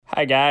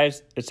Hi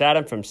guys, it's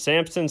Adam from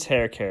Samson's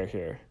Hair Care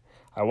here.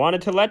 I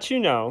wanted to let you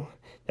know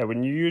that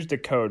when you use the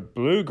code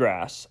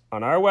BLUEGRASS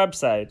on our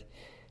website,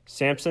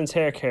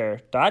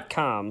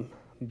 samsonshaircare.com,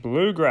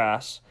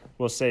 Bluegrass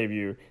will save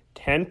you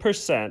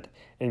 10%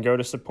 and go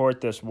to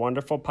support this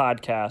wonderful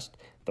podcast,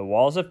 The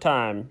Walls of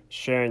Time,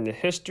 sharing the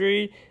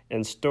history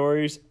and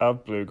stories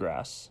of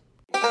bluegrass.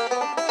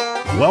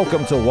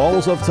 Welcome to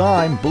Walls of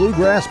Time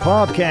Bluegrass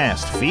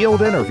Podcast,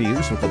 field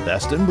interviews with the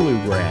best in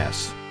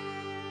bluegrass.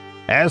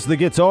 As the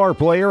guitar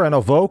player and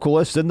a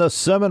vocalist in the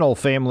seminal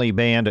family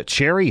band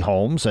Cherry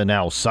Holmes and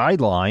now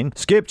Sideline,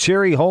 Skip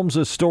Cherry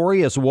Holmes'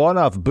 story is one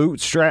of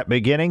bootstrap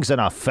beginnings and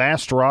a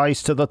fast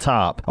rise to the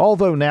top.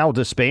 Although now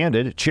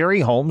disbanded, Cherry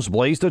Holmes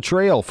blazed a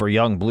trail for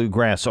young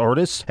bluegrass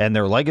artists, and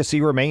their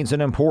legacy remains an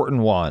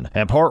important one.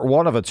 In part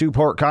one of a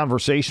two-part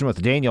conversation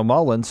with Daniel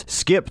Mullins,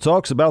 Skip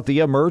talks about the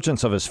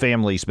emergence of his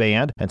family's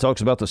band and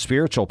talks about the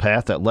spiritual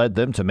path that led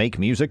them to make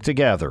music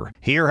together.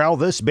 Hear how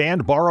this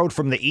band borrowed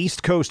from the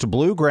East Coast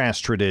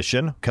bluegrass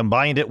tradition,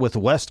 combined it with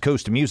West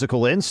Coast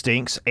musical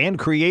instincts, and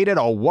created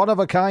a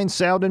one-of-a-kind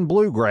sound in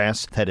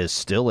bluegrass that is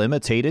still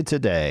imitated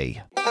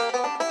today.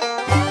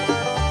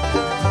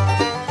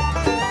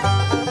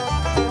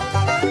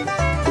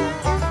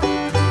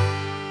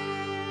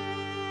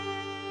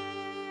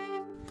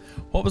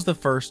 What was the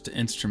first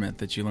instrument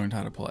that you learned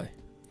how to play?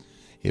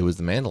 It was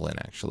the mandolin,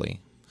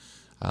 actually.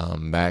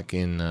 Back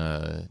in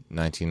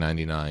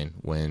 1999,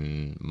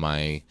 when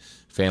my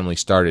family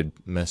started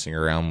messing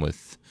around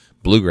with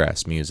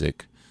bluegrass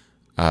music,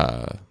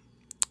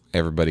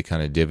 everybody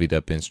kind of divvied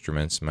up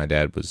instruments. My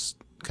dad was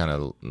kind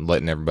of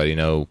letting everybody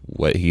know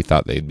what he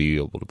thought they'd be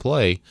able to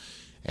play,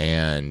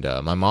 and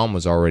my mom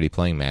was already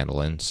playing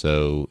mandolin,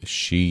 so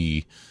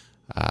she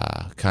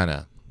kind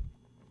of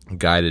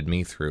guided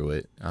me through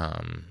it.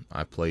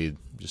 I played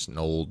just an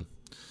old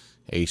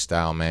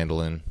A-style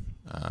mandolin.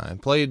 I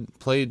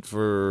played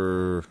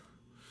for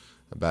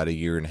about a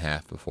year and a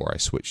half before I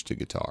switched to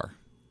guitar.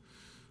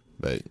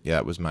 But yeah,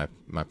 it was my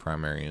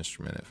primary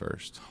instrument at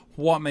first.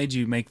 What made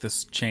you make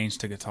this change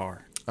to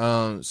guitar?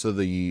 So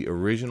the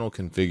original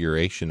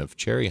configuration of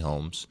Cherry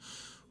Holmes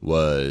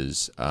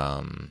was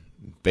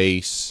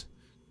bass,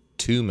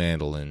 2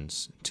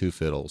 mandolins, 2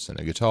 fiddles, and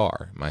a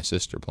guitar. My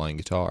sister playing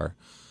guitar,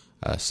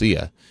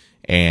 Sia.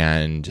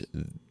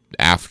 And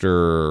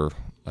after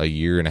a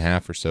year and a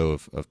half or so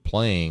of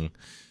playing,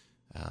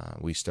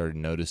 we started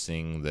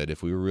noticing that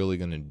if we were really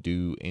going to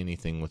do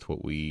anything with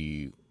what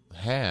we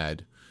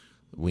had,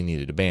 we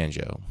needed a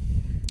banjo.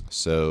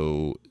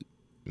 So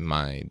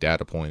my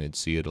dad appointed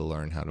Sia to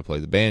learn how to play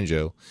the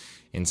banjo,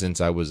 and since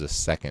I was a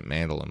second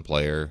mandolin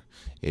player,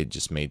 it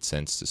just made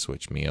sense to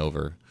switch me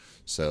over.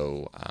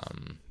 So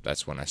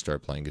that's when I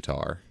started playing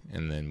guitar,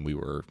 and then we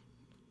were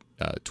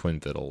twin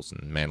fiddles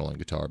and mandolin,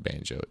 guitar,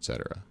 banjo,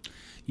 etc.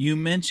 You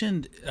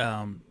mentioned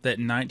that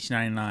in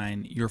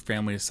 1999 your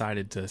family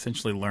decided to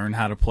essentially learn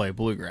how to play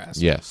bluegrass.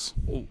 Yes.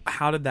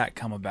 How did that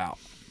come about?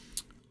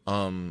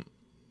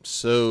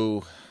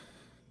 So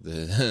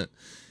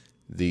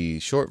the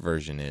short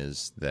version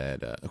is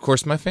that, of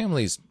course, my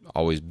family's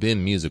always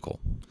been musical.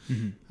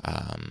 Mm-hmm.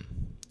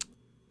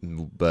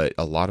 But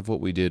a lot of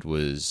what we did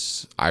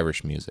was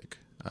Irish music.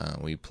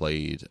 We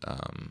played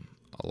a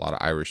lot of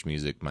Irish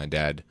music. My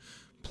dad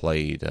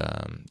played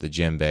the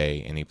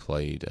djembe, and he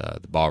played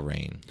the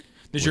bawrain.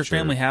 Does your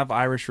family have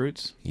Irish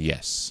roots?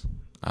 Yes.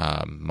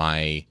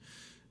 My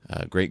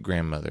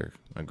great-grandmother,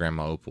 my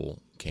Grandma Opal,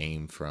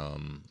 came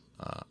from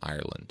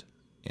Ireland,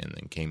 and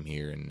then came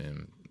here and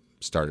then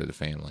started a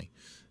family,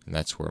 and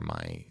that's where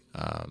my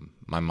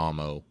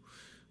mamo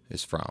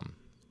is from.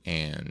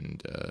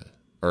 And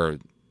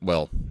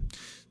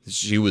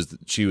she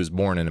was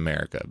born in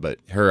America, but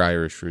her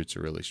Irish roots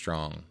are really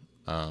strong.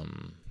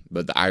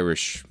 But the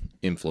Irish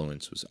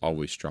influence was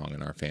always strong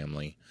in our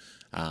family.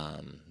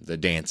 The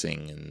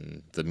dancing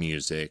and the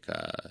music.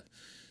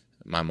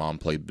 My mom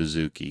played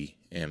bouzouki,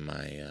 and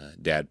my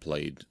dad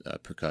played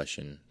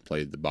percussion,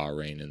 played the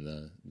bawrain and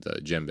the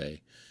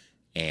djembe.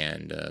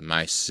 And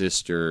my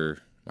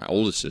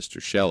oldest sister,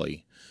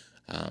 Shelly,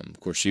 of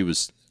course, she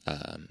was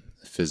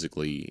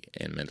physically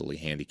and mentally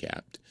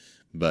handicapped,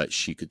 but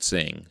she could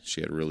sing.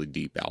 She had a really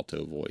deep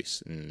alto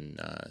voice, and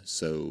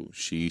so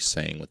she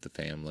sang with the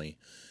family.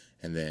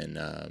 And then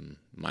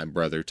my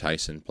brother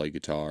Tyson played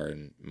guitar,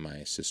 and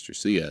my sister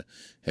Sia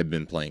had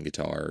been playing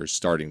guitar, or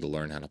starting to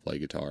learn how to play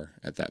guitar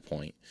at that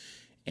point.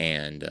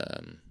 And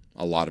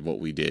a lot of what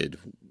we did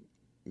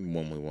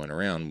when we went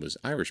around was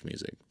Irish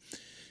music.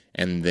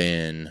 And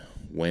then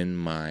when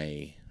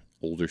my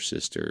older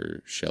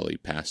sister, Shelly,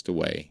 passed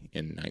away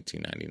in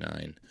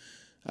 1999,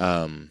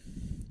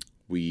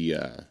 we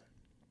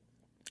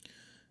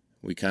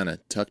kind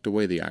of tucked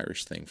away the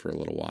Irish thing for a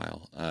little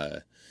while.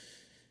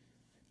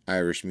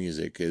 Irish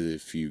music,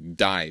 if you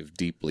dive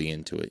deeply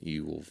into it,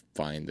 you will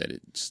find that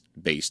it's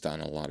based on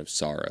a lot of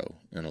sorrow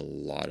and a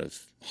lot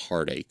of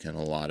heartache and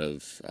a lot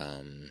of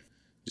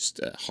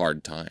just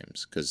hard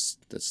times, because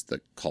that's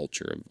the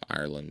culture of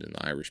Ireland, and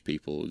the Irish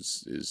people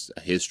is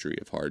a history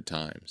of hard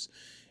times.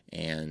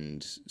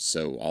 And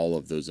so all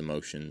of those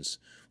emotions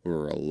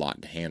were a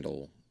lot to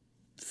handle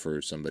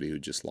for somebody who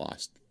just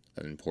lost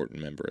an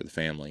important member of the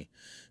family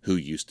who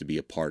used to be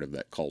a part of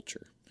that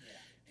culture.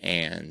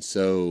 And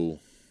so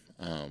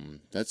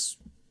that's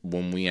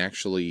when we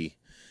actually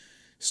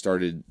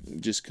started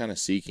just kind of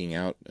seeking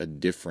out a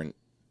different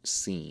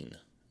scene,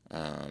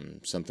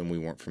 something we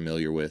weren't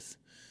familiar with.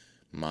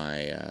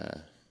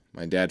 My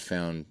dad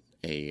found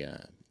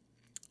a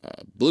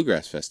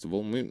bluegrass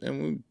festival,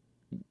 and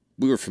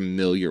we were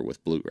familiar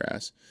with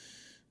bluegrass,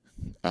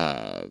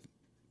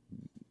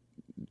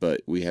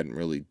 but we hadn't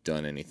really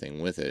done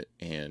anything with it.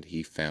 And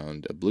he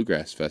found a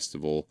bluegrass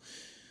festival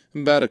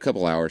about a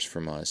couple hours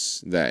from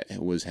us that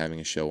was having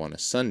a show on a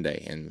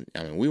Sunday. And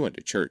I mean, we went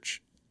to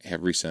church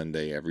every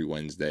Sunday, every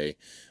Wednesday.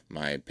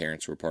 My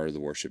parents were part of the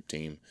worship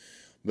team,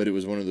 but it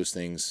was one of those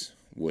things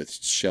with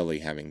Shelley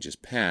having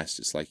just passed.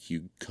 It's like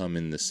you come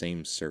in the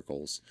same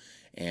circles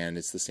and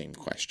it's the same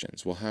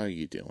questions. Well, how are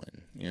you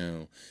doing? You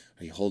know,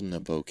 are you holding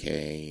up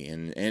okay?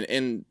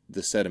 And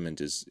the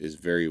sentiment is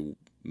very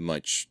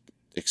much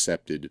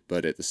accepted,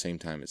 but at the same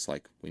time, it's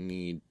like we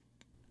need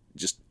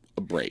just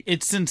a break.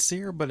 It's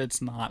sincere, but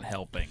it's not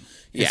helping.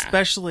 Yeah.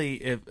 Especially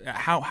if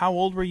how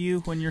old were you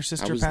when your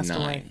sister passed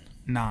away?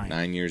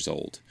 9 years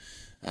old.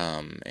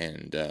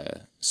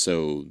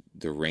 So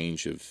the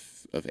range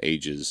of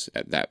ages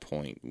at that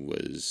point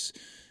was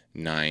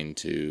 9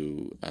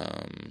 to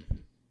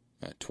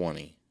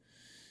 20.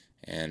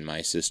 And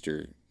my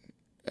sister,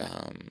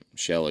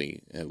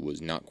 Shelley,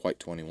 was not quite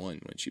 21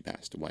 when she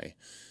passed away.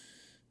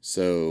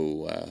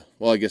 So,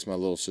 I guess my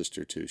little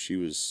sister too, she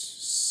was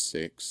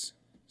 6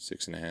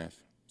 and a half,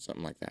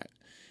 something like that.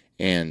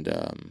 And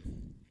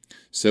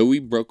so we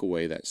broke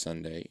away that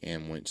Sunday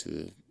and went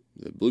to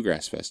the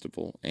Bluegrass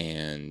Festival,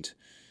 and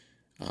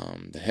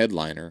the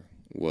headliner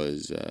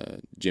was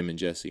Jim and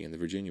Jesse and the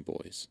Virginia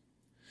Boys.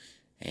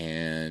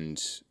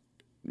 And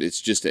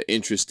it's just an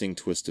interesting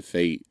twist of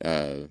fate.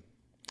 When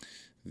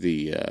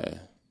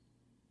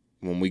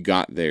we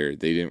got there,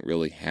 they didn't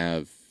really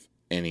have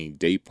any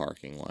day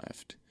parking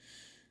left.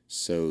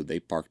 So they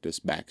parked us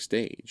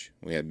backstage.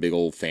 We had a big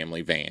old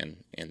family van,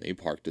 and they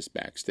parked us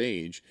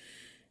backstage.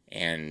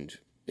 And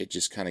it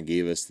just kind of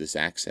gave us this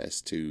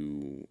access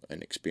to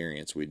an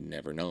experience we'd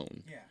never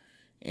known. Yeah.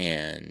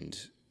 And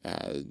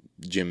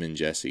Jim and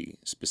Jesse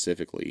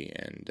specifically,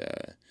 and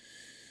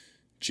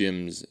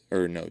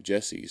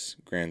Jesse's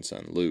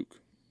grandson, Luke,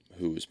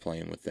 who was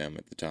playing with them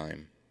at the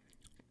time.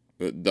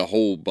 The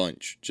whole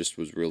bunch just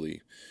was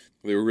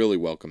they were really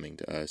welcoming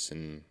to us,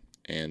 and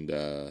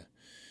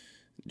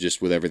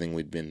just with everything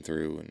we'd been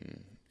through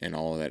and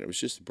all of that, it was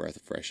just a breath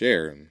of fresh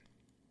air. And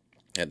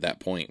at that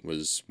point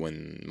was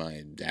when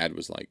my dad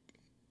was like,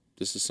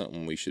 this is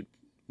something we should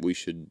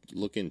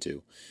look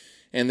into.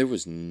 And there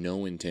was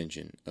no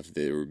intention of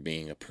there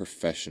being a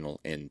professional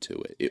end to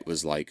it. It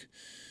was like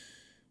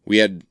we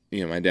had,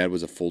 my dad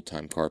was a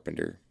full-time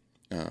carpenter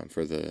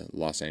for the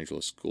Los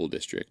Angeles School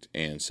District,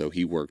 and so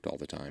he worked all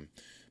the time.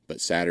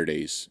 But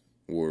Saturdays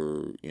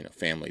were,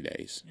 family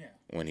days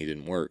when he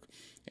didn't work.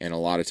 And a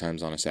lot of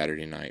times on a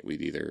Saturday night,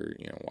 we'd either,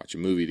 watch a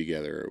movie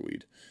together, or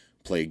we'd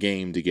play a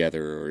game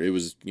together, or it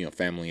was,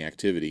 family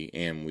activity.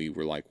 And we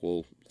were like,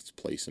 well, let's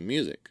play some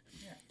music.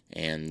 Yeah.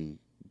 And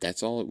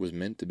that's all it was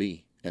meant to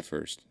be at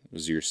first. It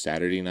was your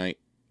Saturday night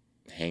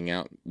hang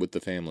out with the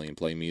family and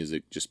play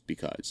music just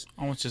because.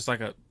 Almost just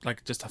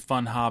like just a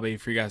fun hobby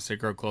for you guys to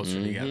grow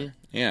closer together.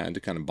 Yeah, and to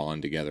kind of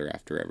bond together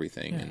after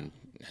everything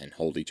and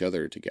hold each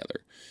other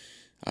together.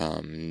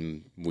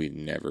 We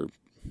never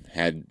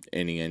had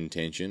any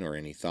intention or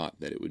any thought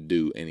that it would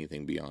do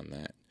anything beyond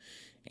that.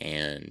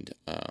 And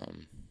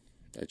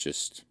that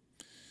just,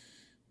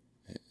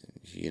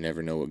 you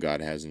never know what God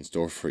has in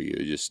store for you.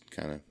 It just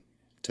kind of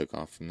took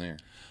off from there.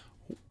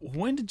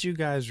 When did you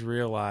guys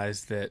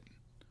realize that,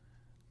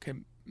 okay,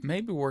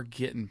 maybe we're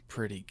getting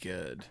pretty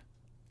good,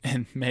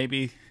 and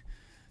maybe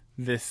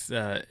this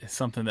is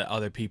something that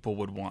other people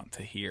would want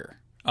to hear,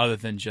 other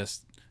than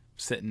just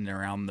sitting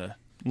around the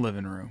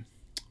living room?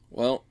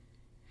 Well,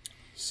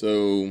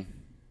 so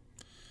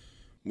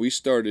we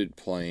started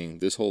playing.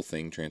 This whole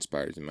thing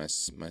transpired. My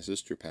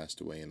sister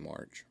passed away in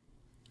March,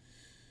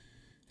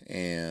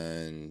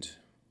 and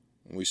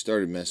we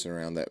started messing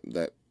around.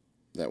 That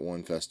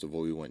one festival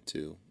we went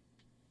to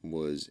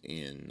was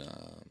in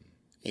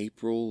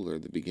April or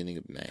the beginning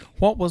of May.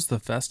 What was the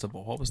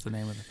festival? What was the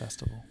name of the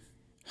festival?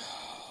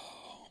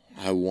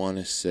 I want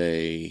to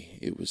say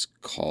it was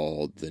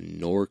called the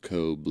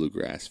Norco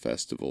Bluegrass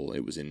Festival.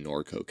 It was in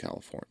Norco,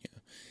 California.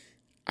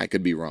 I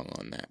could be wrong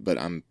on that, but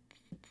I'm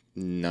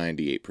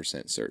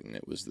 98% certain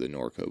it was the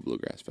Norco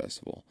Bluegrass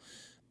Festival.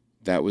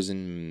 That was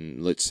in,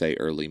 let's say,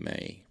 early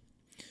May.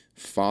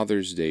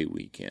 Father's Day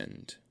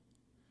weekend,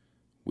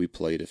 we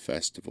played a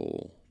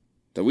festival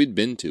that we'd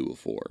been to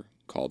before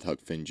called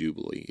Huck Finn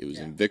Jubilee. It was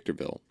in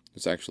Victorville.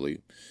 It's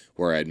actually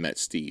where I had met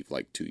Steve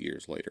like 2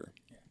 years later.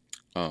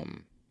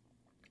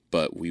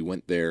 But we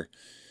went there,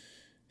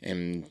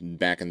 and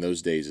back in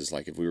those days, it's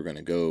like if we were going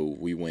to go,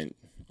 we went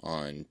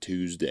on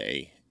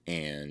Tuesday,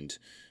 and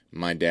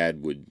my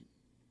dad would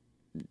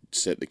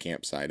set the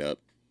campsite up.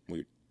 We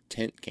were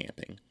tent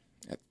camping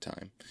at the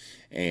time,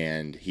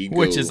 and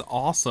which is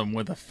awesome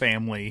with a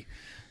family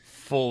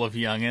full of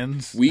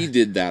youngins. We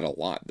did that a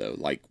lot though.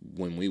 Like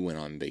when we went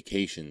on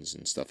vacations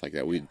and stuff like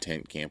that, we'd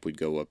tent camp. We'd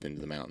go up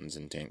into the mountains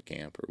and tent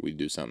camp, or we'd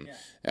do something.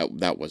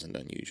 That wasn't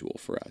unusual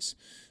for us.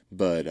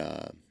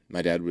 But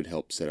my dad would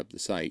help set up the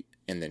site,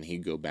 and then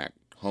he'd go back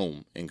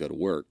home and go to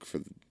work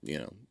for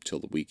till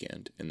the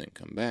weekend, and then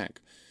come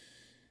back.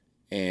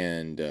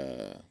 And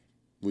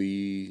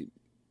we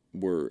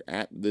were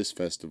at this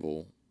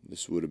festival.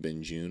 This would have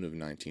been June of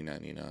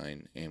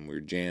 1999, and we're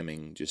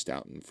jamming just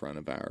out in front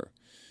of our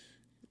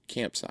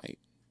campsite,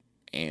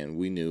 and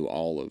we knew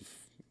all of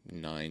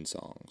 9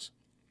 songs.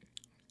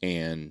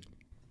 And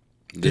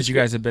did you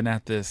guys have been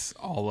at this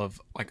all of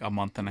like a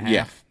month and a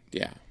half?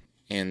 Yeah.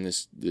 And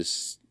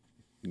this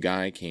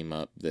guy came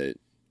up that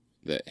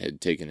had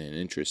taken an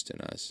interest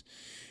in us,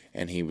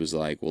 and he was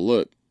like, well,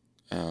 look,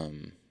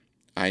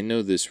 I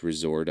know this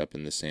resort up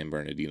in the San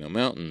Bernardino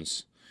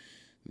Mountains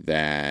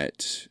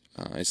that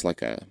it's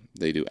like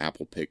they do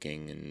apple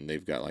picking, and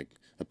they've got like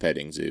a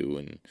petting zoo,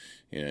 and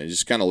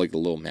just kind of like a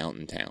little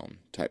mountain town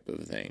type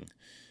of thing,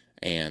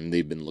 and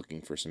they've been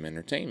looking for some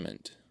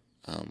entertainment.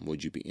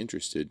 Would you be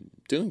interested in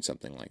doing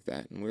something like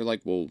that? And we were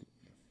like, well,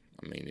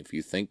 I mean, if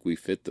you think we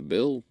fit the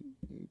bill,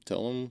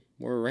 tell them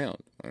we're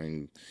around. I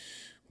mean,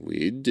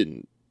 we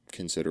didn't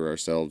consider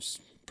ourselves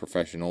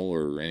professional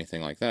or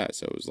anything like that,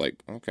 so it was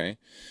like, okay.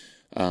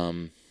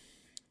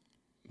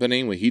 But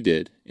anyway, he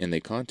did, and they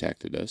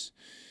contacted us.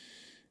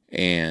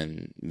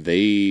 And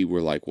they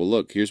were like, well,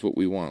 look, here's what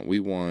we want. We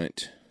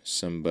want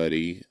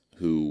somebody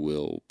who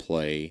will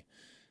play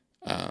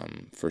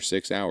for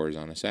 6 hours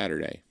on a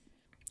Saturday.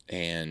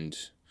 And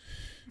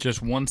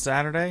just one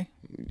Saturday?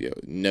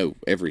 No,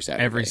 every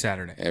Saturday. Every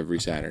Saturday. Every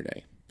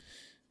Saturday.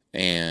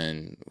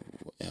 And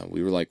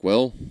we were like,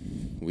 well,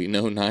 we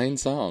know 9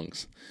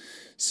 songs.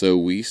 So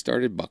we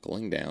started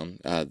buckling down.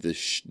 I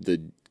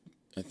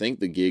think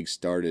the gig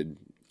started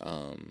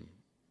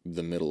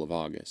the middle of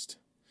August.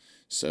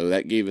 So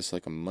that gave us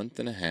like a month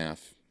and a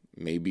half,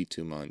 maybe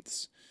 2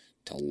 months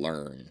to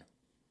learn.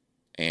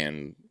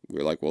 And we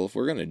were like, well, if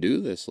we're going to do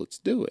this, let's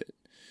do it.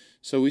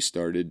 So we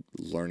started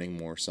learning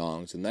more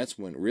songs. And that's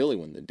when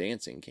the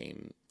dancing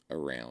came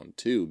around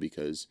too,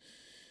 because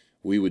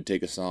we would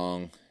take a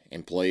song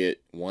and play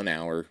it 1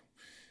 hour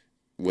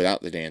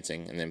without the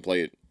dancing, and then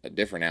play it a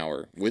different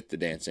hour with the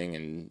dancing,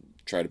 and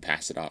try to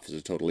pass it off as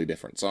a totally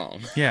different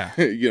song. Yeah.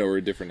 Or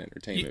a different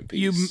entertainment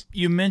piece.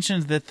 You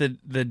mentioned that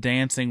the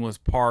dancing was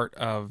part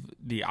of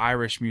the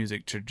Irish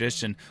music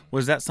tradition.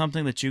 Was that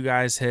something that you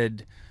guys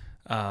had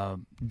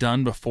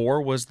done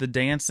before, was the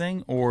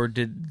dancing, or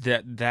did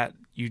that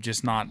you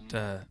just not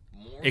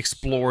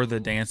explore the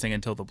dancing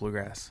until the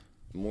bluegrass?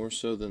 More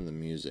so than the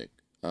music.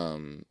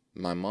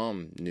 My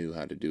mom knew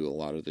how to do a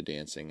lot of the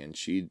dancing, and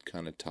she'd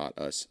kind of taught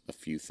us a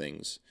few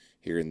things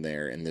here and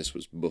there, and this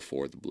was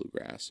before the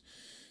bluegrass.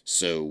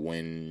 So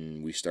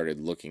when we started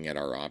looking at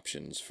our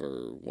options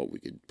for what we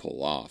could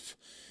pull off,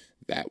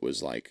 that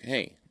was like,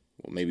 hey,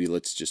 well, maybe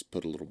let's just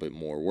put a little bit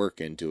more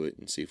work into it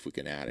and see if we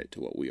can add it to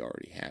what we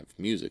already have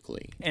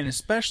musically. And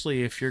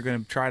especially if you're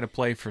going to try to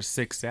play for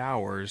 6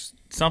 hours,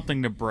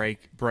 something to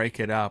break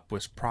it up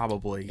was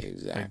probably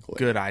a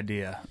good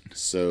idea.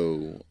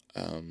 So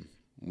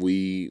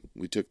we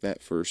took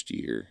that first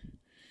year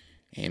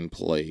and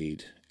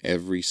played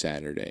every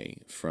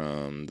Saturday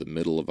from the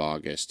middle of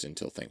August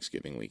until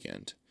Thanksgiving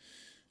weekend.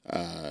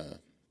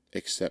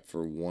 Except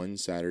for one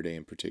Saturday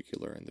in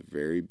particular in the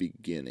very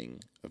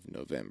beginning of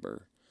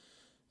November.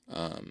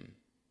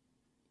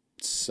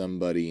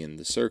 Somebody in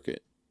the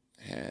circuit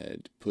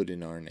had put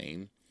in our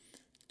name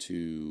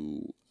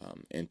to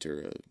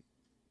enter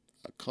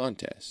a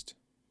contest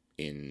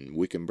in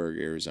Wickenburg,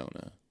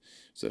 Arizona.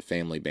 It's a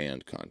family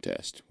band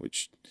contest,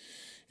 which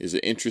is an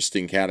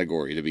interesting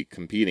category to be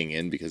competing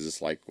in, because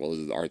it's like,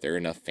 well, are there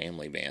enough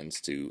family bands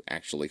to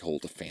actually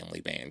hold a family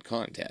band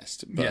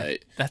contest? But yeah,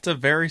 that's a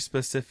very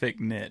specific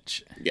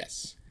niche.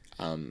 Yes.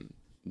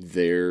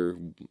 There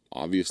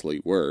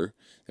obviously were.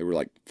 There were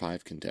like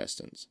 5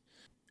 contestants.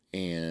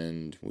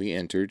 And we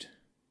entered,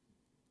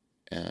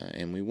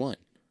 and we won.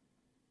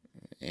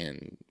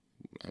 And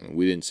I mean,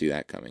 we didn't see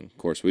that coming. Of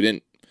course, we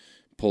didn't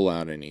pull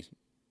out any,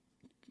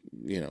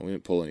 we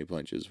didn't pull any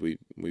punches. We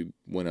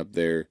went up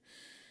there.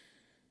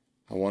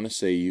 I want to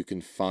say you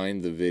can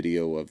find the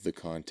video of the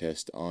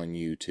contest on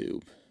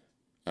YouTube.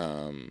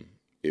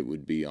 It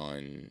would be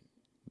on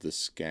the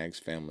Skaggs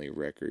Family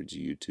Records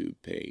YouTube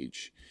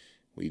page.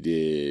 We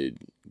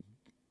did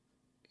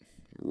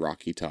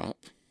Rocky Top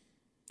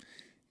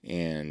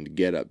and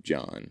Get Up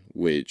John,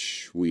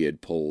 which we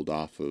had pulled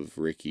off of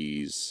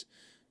Ricky's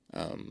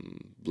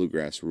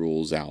Bluegrass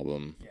Rules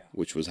album,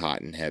 which was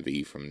hot and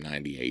heavy from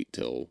 98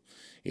 till,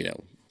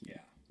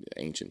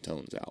 Ancient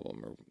Tones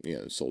album,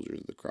 or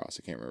Soldiers of the Cross.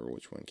 I can't remember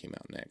which one came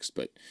out next,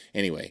 but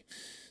anyway,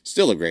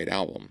 still a great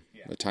album,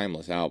 a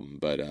timeless album.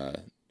 But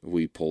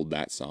we pulled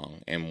that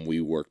song and we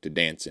worked a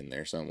dance in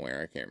there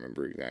somewhere. I can't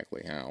remember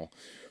exactly how,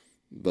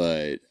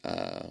 but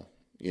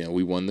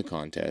we won the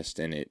contest,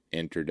 and it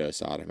entered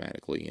us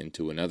automatically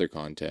into another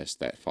contest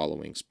that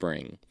following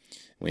spring.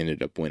 We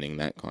ended up winning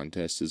that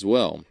contest as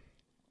well.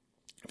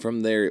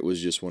 From there, it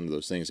was just one of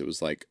those things. It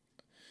was like,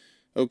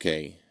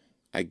 okay,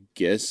 I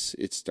guess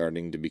it's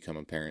starting to become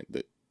apparent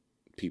that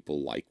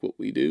people like what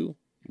we do.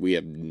 We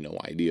have no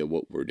idea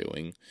what we're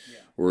doing. Yeah.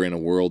 We're in a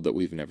world that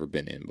we've never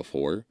been in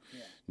before,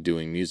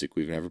 doing music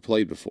we've never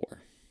played before.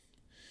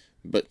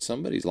 But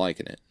somebody's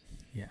liking it.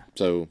 Yeah.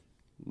 So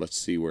let's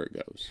see where it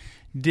goes.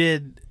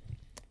 Did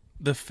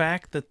the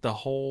fact that the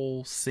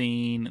whole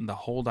scene and the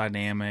whole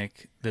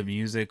dynamic, the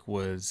music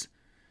was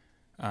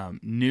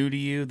new to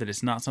you, that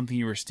it's not something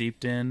you were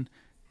steeped in,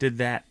 did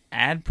that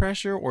add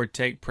pressure or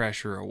take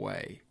pressure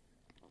away?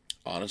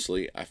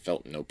 Honestly, I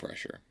felt no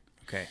pressure.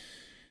 Okay.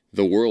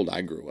 The world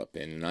I grew up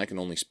in, and I can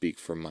only speak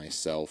for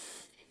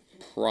myself,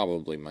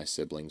 probably my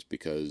siblings,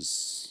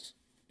 because,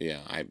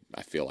 I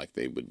feel like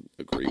they would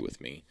agree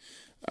with me,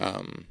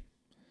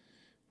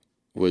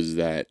 was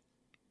that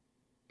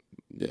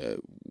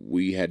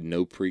we had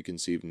no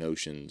preconceived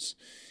notions,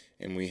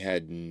 and we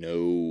had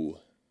no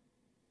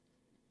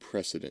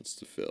precedents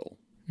to fill.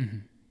 Mm-hmm.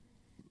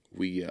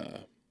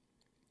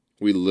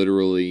 We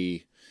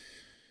literally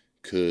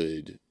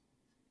could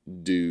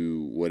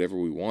do whatever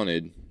we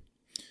wanted,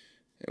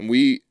 and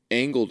we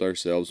angled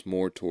ourselves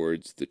more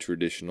towards the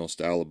traditional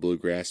style of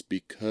bluegrass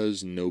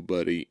because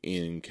nobody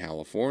in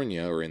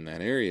California or in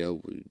that area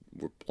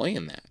were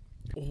playing that.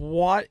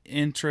 What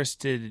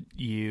interested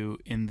you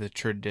in the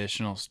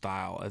traditional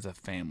style as a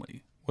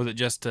family? Was it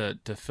just to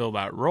fill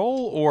that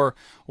role, or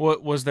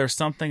was there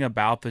something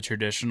about the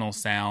traditional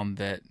sound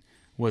that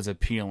was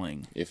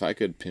appealing? If I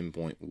could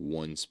pinpoint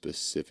one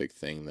specific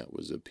thing that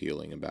was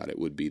appealing about it,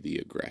 would be the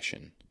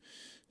aggression.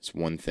 It's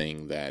one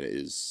thing that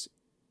is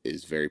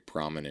very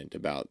prominent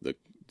about the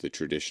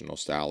traditional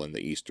style and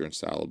the Eastern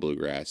style of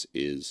bluegrass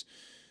is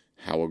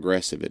how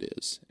aggressive it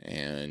is,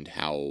 and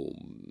how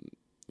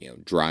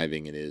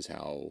driving it is,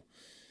 how,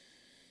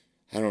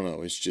 I don't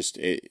know, it's just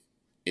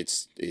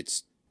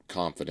it's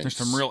confidence. There's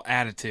some real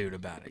attitude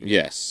about it.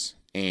 Yes,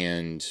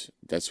 and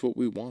that's what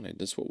we wanted.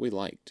 That's what we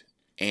liked,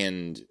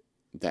 and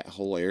that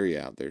whole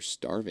area out there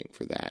starving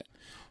for that.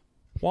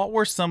 What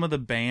were some of the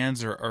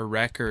bands or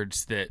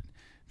records that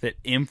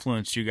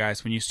influenced you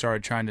guys when you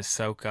started trying to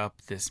soak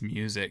up this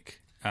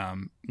music,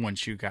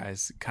 once you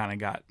guys kind of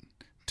got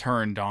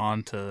turned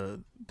on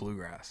to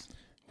bluegrass?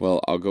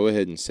 Well, I'll go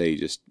ahead and say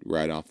just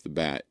right off the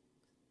bat,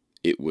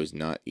 it was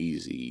not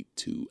easy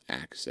to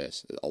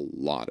access a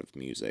lot of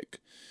music.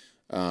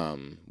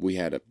 We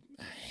had a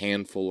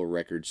handful of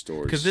record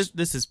stores. Because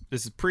this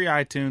is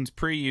pre-iTunes,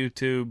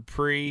 pre-YouTube,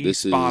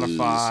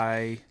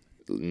 pre-Spotify.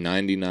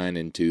 99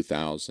 and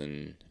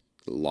 2000,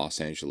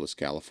 Los Angeles,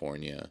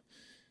 California.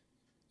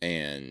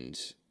 And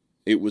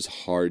it was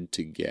hard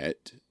to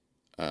get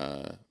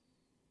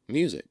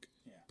music,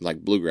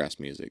 like bluegrass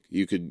music.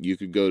 You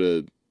could go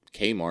to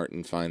Kmart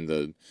and find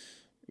the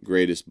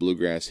greatest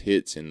bluegrass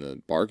hits in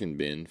the bargain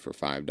bin for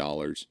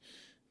 $5,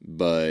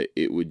 but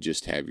it would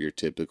just have your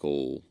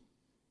typical,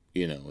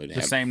 it'd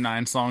have same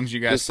 9 songs you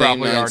guys the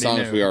probably same 9 already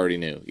songs knew. we already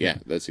knew. Yeah,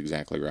 that's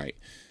exactly right.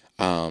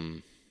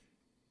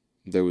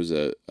 There was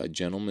a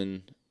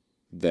gentleman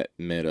that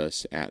met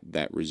us at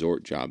that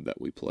resort job that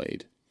we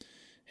played.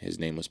 His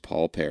name was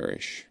Paul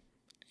Parrish,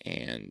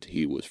 and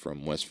he was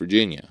from West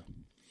Virginia.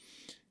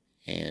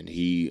 And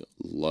he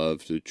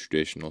loved the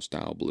traditional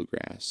style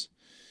bluegrass.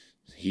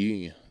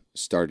 He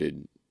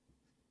started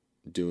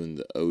doing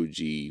the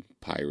OG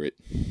pirate.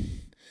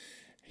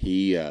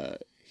 He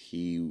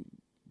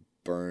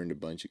burned a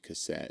bunch of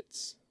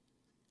cassettes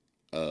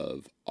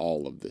of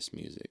all of this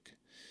music.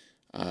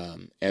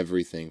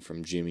 Everything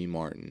from Jimmy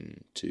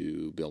Martin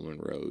to Bill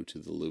Monroe to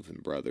the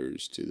Louvin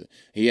Brothers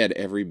he had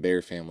every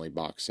Bear Family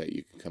box set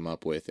you could come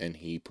up with, and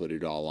he put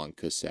it all on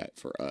cassette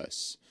for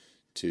us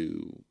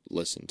to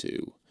listen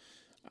to.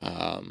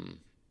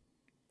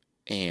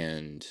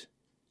 And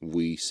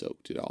we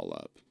soaked it all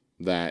up.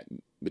 That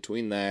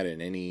between that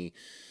and any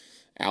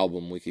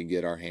album we could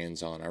get our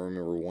hands on, I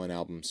remember one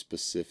album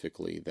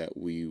specifically that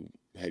we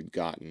had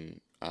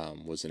gotten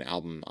was an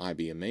album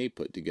IBMA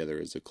put together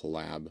as a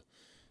collab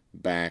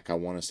back, I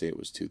want to say it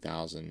was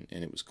 2000,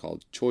 and it was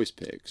called Choice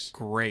Picks.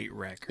 Great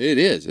record. It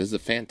is. It's a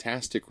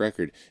fantastic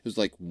record. It was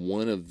like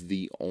one of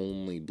the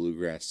only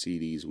bluegrass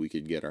CDs we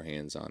could get our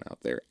hands on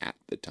out there at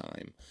the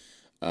time.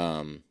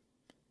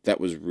 That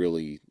was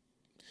really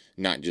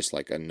not just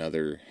like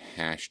another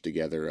hash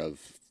together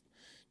of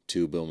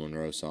 2 Bill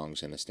Monroe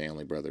songs and a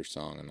Stanley Brothers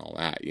song and all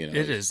that.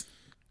 It is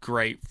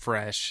great,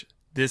 fresh.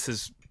 This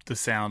is the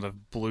sound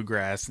of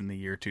bluegrass in the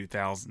year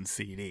 2000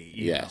 CD.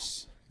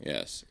 Yes.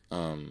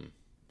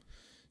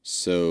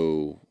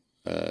 So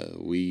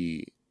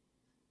we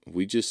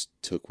just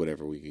took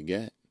whatever we could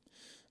get.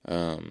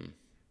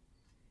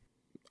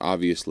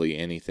 Obviously,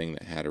 anything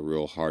that had a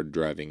real hard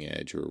driving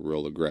edge or a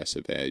real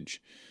aggressive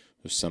edge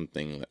was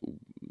something that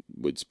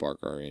would spark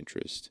our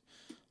interest.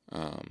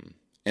 And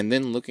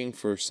then looking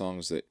for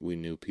songs that we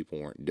knew people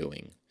weren't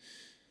doing,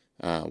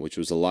 which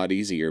was a lot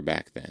easier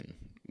back then.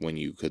 when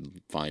you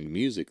could find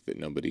music that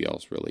nobody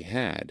else really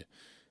had,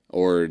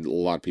 or a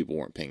lot of people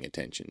weren't paying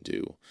attention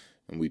to.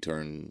 And we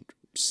turned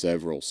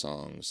several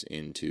songs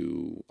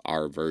into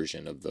our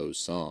version of those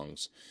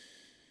songs,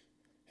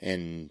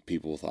 and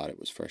people thought it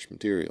was fresh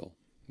material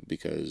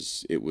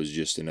because it was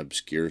just an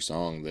obscure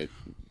song that...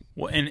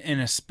 Well, and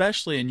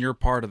especially in your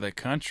part of the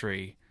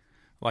country,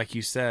 like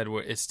you said,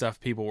 it's stuff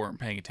people weren't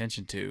paying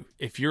attention to.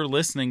 If you're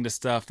listening to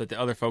stuff that the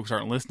other folks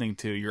aren't listening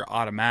to, you're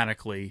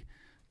automatically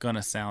going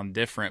to sound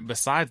different,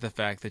 besides the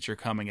fact that you're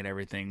coming at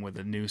everything with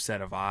a new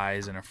set of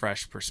eyes and a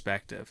fresh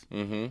perspective.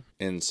 Mm-hmm.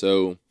 And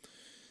so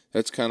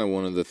that's kind of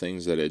one of the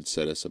things that had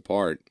set us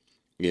apart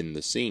in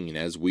the scene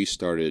as we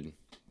started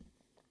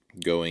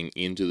going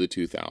into the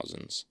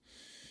 2000s.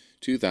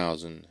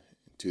 2000,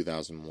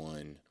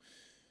 2001,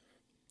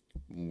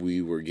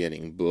 we were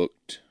getting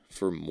booked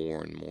for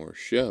more and more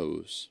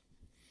shows,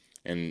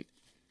 and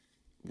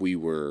we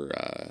were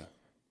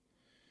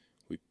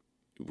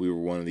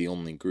one of the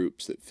only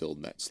groups that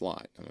filled that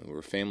slot. I mean, we were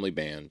a family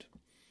band.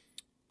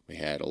 We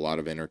had a lot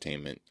of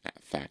entertainment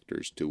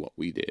factors to what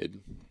we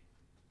did.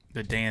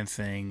 The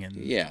dancing and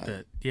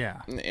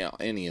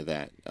any of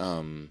that.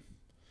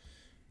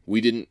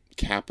 We didn't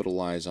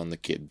capitalize on the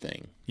kid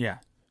thing. Yeah.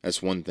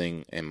 That's one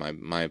thing, and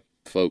my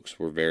folks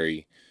were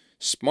very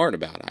smart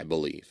about, I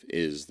believe,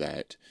 is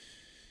that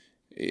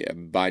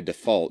by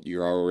default,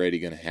 you're already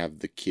going to have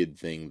the kid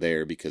thing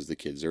there because the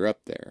kids are up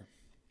there.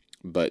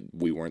 But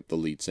we weren't the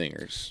lead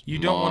singers. You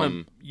don't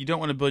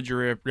want to build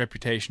your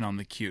reputation on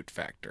the cute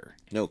factor.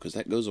 No, because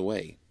that goes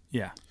away.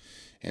 Yeah.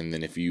 And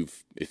then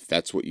if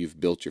that's what you've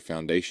built your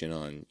foundation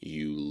on,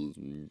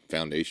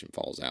 foundation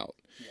falls out.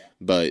 Yeah.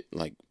 But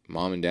like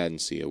Mom and Dad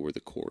and Sia were the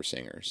core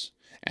singers.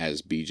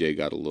 As BJ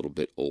got a little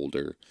bit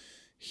older,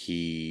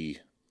 he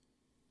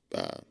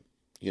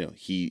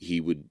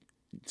would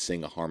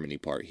sing a harmony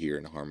part here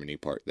and a harmony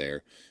part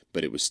there,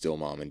 but it was still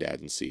Mom and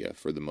Dad and Sia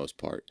for the most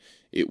part.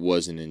 It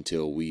wasn't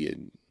until we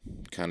had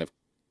kind of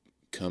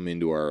come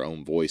into our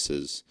own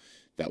voices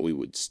that we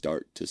would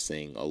start to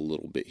sing a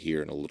little bit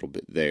here and a little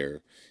bit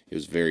there. It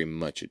was very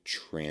much a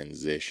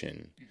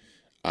transition,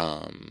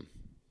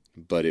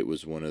 but it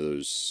was one of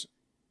those,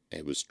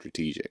 it was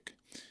strategic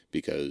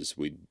because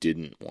we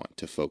didn't want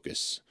to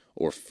focus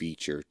or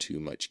feature too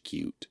much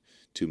cute,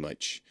 too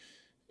much,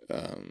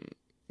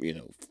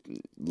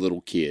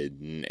 little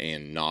kid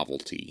and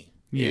novelty.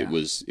 Yeah.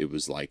 It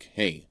was like,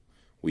 hey,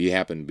 we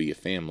happen to be a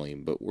family,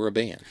 but we're a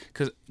band.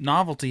 Because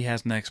novelty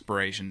has an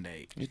expiration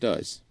date. It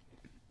does.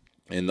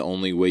 And the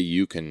only way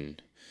you can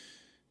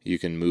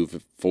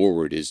move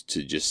forward is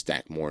to just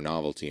stack more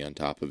novelty on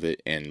top of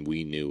it. And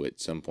we knew at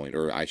some point,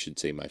 or I should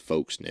say my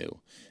folks knew,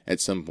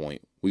 at some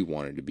point we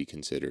wanted to be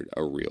considered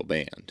a real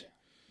band.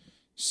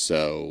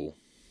 So,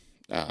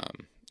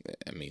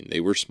 they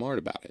were smart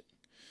about it.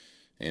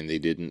 And they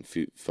didn't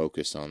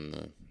focus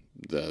on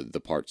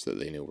the parts that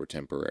they knew were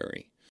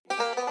temporary.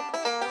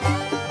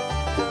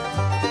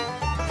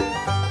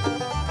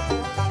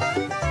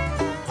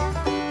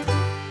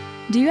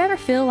 Do you ever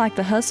feel like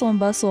the hustle and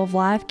bustle of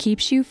life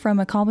keeps you from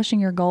accomplishing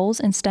your goals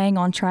and staying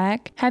on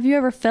track? Have you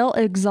ever felt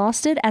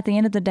exhausted at the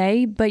end of the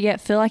day, but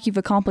yet feel like you've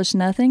accomplished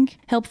nothing?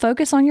 Help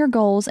focus on your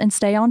goals and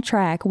stay on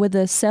track with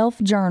the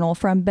Self Journal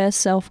from Best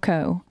Self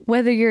Co.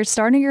 Whether you're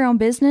starting your own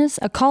business,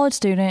 a college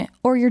student,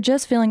 or you're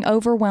just feeling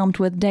overwhelmed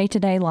with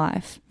day-to-day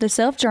life, the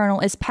Self Journal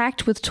is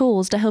packed with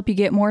tools to help you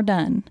get more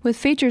done, with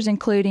features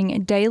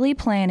including daily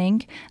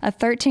planning, a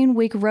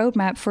 13-week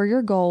roadmap for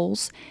your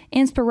goals,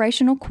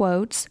 inspirational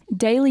quotes,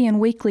 daily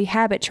and weekly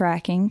habit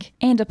tracking,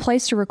 and a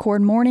place to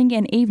record morning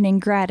and evening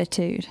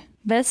gratitude.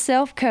 Best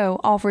Self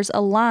Co. offers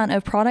a line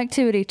of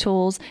productivity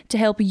tools to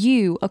help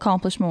you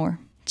accomplish more.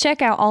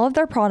 Check out all of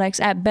their products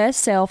at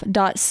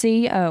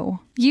bestself.co.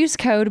 Use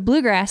code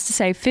Bluegrass to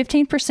save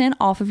 15%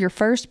 off of your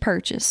first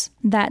purchase.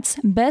 That's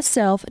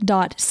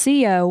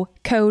bestself.co,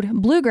 code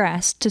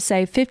Bluegrass to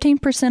save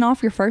 15%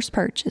 off your first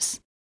purchase.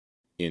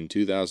 In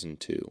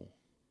 2002,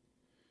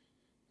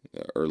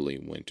 early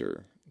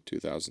winter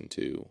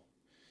 2002,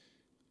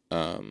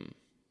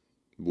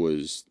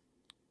 was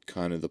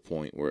kind of the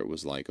point where it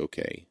was like,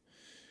 okay,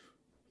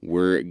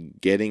 we're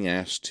getting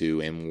asked to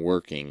and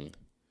working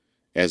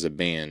as a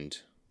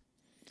band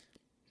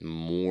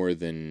more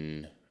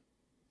than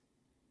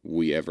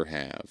we ever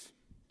have.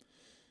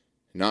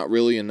 Not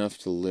really enough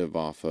to live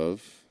off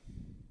of,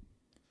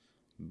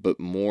 but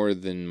more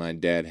than my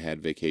dad had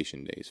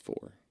vacation days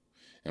for.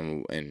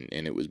 And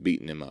it was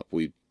beating him up.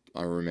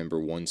 I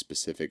remember one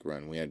specific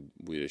run. We had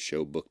a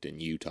show booked in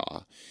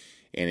Utah,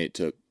 and it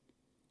took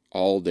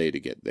all day to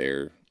get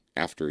there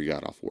after he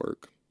got off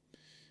work.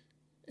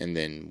 And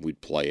then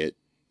we'd play it,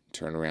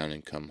 turn around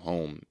and come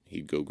home.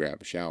 He'd go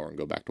grab a shower and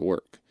go back to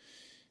work.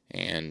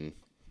 And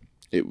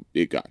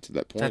it got to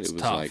that point. That's it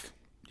was tough. Like,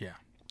 yeah,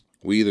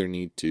 we either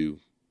need to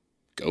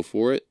go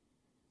for it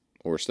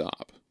or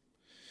stop.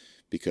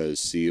 Because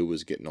Sia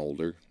was getting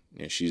older.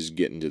 She's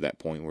getting to that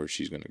point where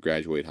she's going to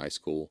graduate high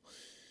school.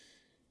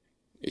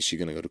 Is she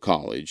going to go to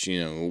college?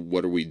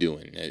 What are we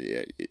doing?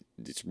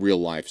 It's real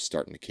life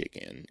starting to kick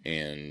in.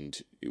 And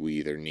we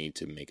either need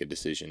to make a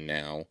decision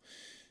now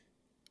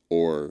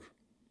or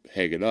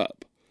hang it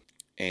up.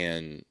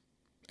 And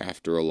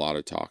after a lot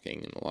of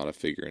talking and a lot of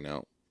figuring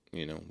out,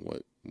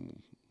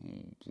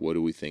 what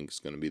do we think is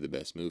going to be the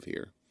best move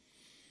here?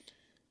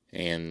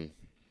 And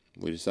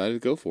we decided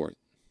to go for it.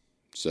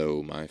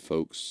 So my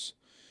folks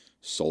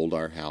sold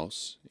our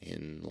house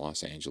in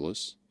Los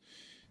Angeles,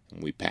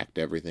 and we packed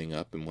everything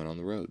up and went on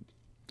the road.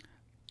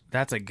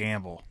 That's a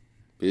gamble.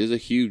 It is a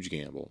huge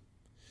gamble.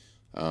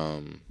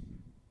 A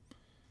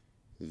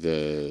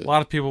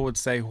lot of people would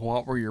say,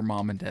 what were your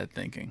mom and dad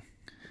thinking?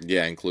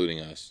 Yeah,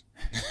 including us.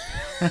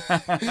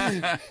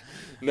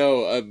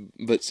 No,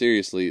 but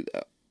seriously,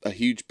 a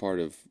huge part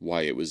of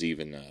why it was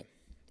even a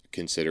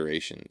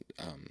consideration,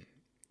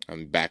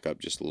 I'm back up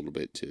just a little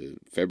bit to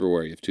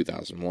February of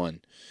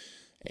 2001,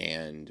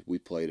 and we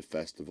played a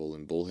festival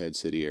in Bullhead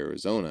City,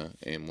 Arizona,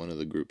 and one of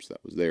the groups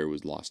that was there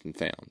was Lost and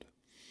Found.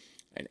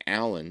 And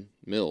Alan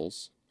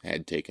Mills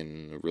had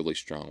taken a really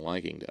strong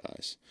liking to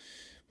us.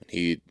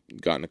 He'd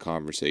gotten a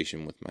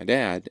conversation with my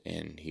dad,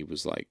 and he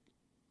was like,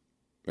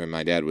 or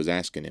my dad was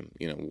asking him,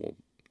 well,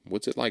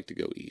 what's it like to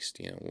go east?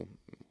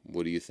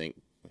 What do you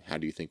think? How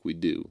do you think we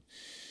do?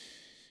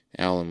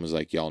 Alan was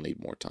like, y'all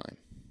need more time.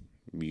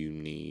 You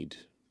need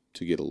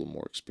to get a little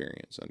more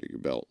experience under your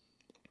belt.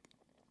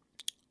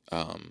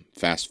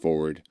 Fast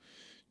forward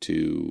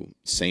to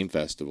same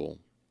festival,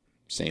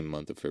 same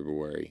month of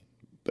February,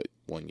 but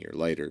 1 year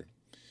later,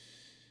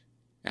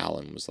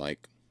 Alan was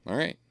like, all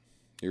right,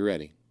 you're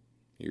ready.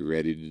 You're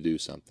ready to do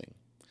something.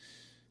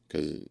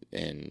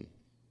 And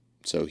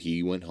so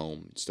he went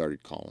home and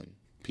started calling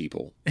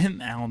people.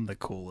 Isn't Alan the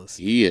coolest?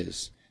 He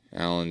is.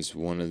 Alan's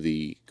one of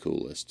the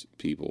coolest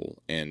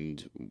people,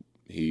 and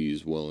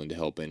he's willing to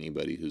help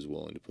anybody who's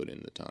willing to put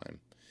in the time.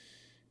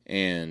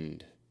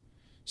 And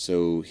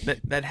so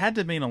that had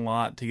to mean a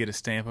lot to get a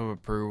stamp of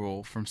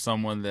approval from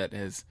someone that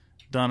has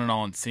done it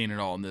all and seen it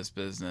all in this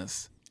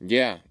business.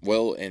 Yeah,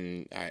 well,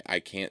 and I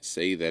can't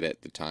say that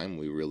at the time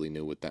we really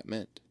knew what that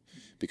meant,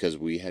 because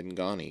we hadn't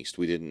gone east.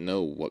 We didn't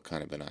know what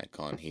kind of an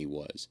icon he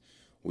was.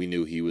 We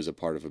knew he was a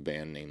part of a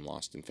band named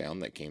Lost and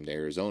Found that came to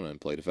Arizona and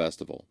played a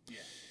festival. Yeah.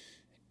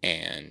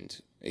 And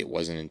it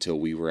wasn't until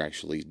we were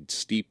actually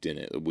steeped in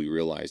it that we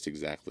realized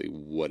exactly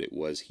what it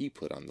was he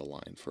put on the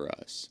line for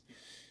us.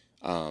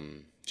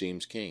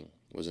 James King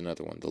was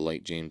another one. The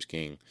late James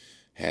King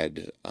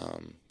had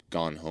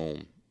gone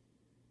home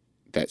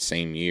that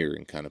same year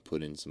and kind of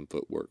put in some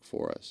footwork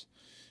for us.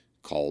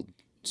 Called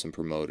some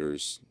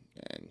promoters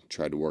and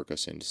tried to work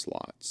us into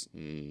slots.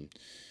 And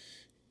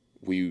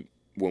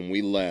when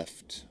we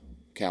left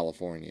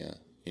California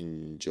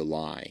in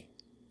July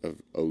of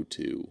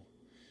 2002,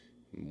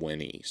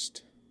 went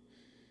east,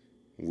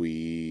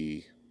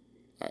 we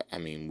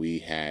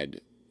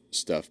had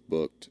stuff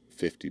booked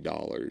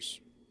 $50,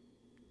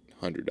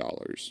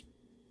 $100,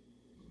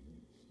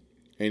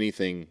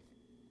 anything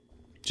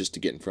just to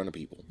get in front of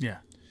people. Yeah.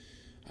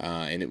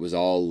 And it was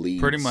all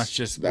leads. Pretty much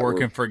just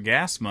working for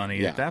gas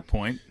money at that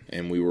point.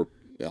 And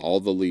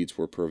all the leads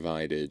were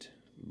provided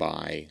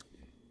by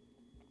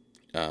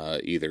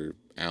either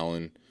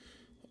Alan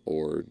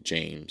or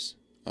James,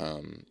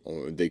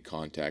 or they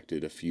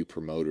contacted a few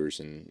promoters,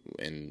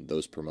 and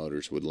those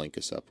promoters would link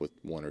us up with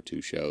one or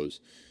two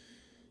shows.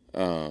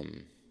 We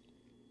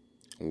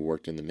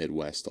worked in the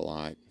Midwest a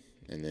lot,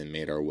 and then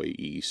made our way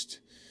east.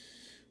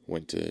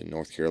 Went to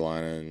North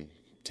Carolina and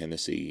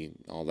Tennessee,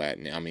 all that.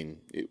 And I mean,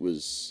 it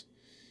was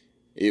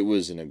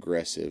an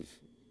aggressive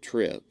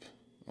trip,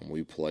 and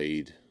we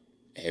played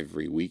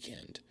every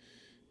weekend,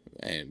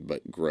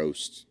 but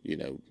grossed,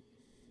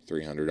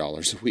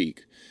 $300 a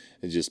week.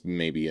 It's just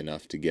maybe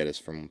enough to get us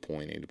from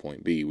point A to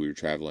point B. We were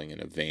traveling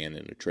in a van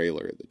and a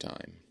trailer at the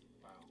time.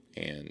 Wow.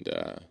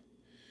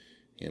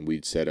 And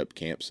we'd set up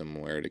camp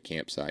somewhere at a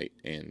campsite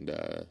and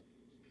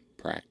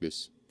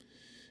practice,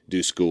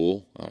 do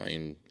school. I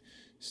mean,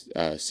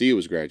 Sia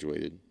was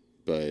graduated,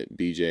 but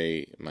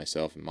BJ,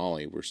 myself, and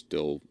Molly were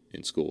still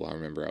in school. I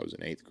remember I was in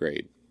 8th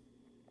grade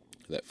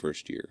that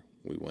first year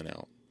we went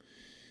out.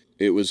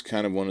 It was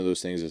kind of one of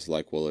those things that's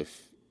like, well,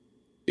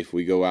 if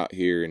we go out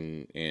here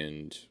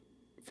and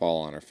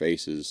fall on our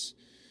faces,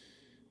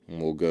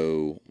 and we'll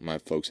go, my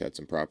folks had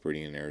some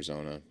property in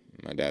Arizona.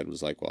 My dad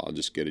was like, well, I'll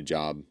just get a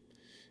job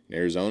in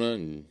Arizona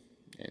and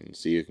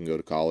see you can go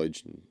to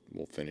college, and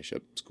we'll finish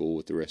up school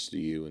with the rest of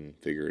you and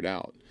figure it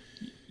out.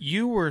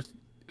 You were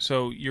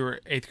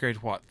 8th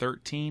grade, what,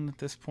 13 at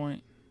this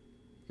point?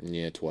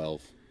 Yeah,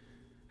 12.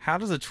 How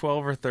does a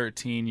 12 or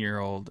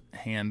 13-year-old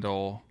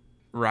handle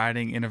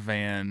riding in a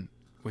van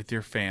with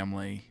your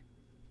family,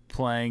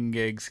 playing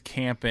gigs,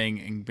 camping,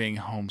 and being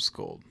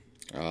homeschooled?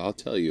 I'll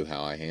tell you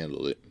how I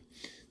handled it.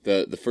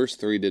 The first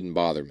 3 didn't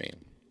bother me.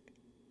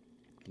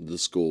 The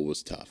school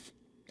was tough.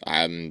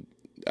 I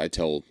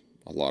tell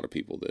a lot of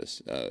people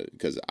this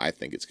because I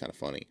think it's kind of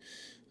funny.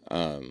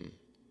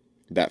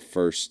 That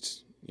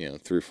first 3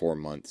 or 4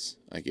 months,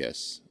 I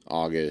guess,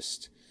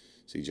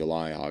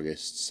 July,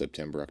 August,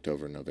 September,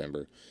 October,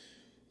 November,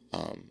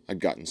 I'd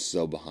gotten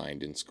so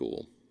behind in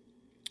school.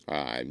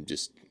 I'm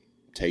just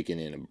taking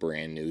in a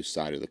brand new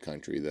side of the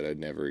country that I'd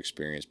never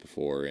experienced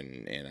before,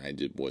 and I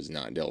was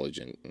not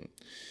diligent. And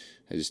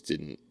I just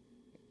didn't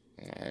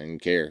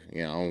care.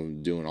 You know, I was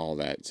doing all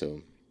that.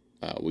 So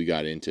we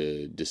got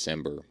into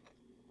December,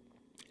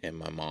 and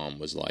my mom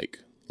was like,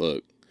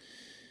 look,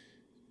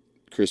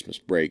 Christmas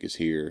break is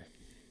here,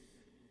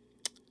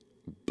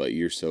 but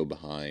you're so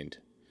behind.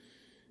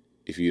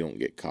 If you don't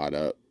get caught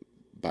up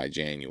by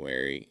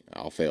January,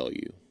 I'll fail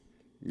you.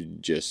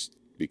 Just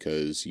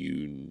because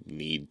you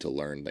need to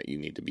learn that you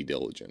need to be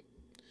diligent.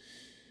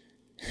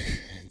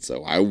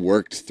 So I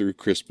worked through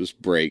Christmas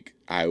break.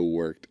 I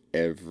worked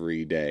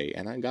every day,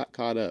 and I got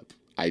caught up.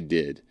 I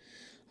did.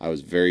 I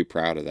was very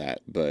proud of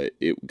that, but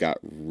it got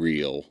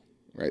real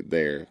right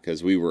there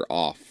because we were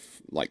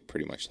off like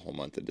pretty much the whole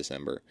month of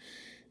December.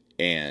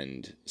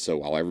 And so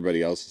while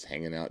everybody else is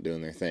hanging out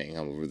doing their thing,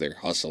 I'm over there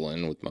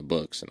hustling with my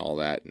books and all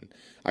that. And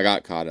I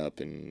got caught up,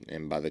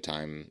 and by the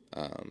time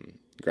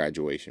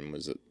graduation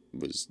was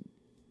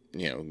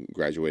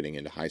graduating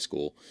into high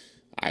school,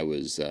 I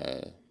was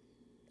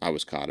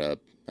caught up.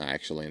 I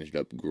actually ended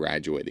up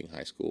graduating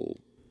high school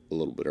a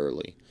little bit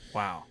early.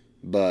 Wow.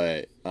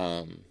 But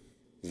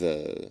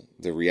the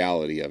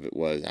reality of it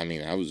was, I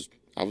mean, I was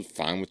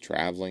fine with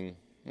traveling.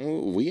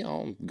 We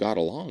all got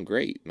along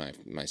great.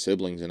 My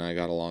siblings and I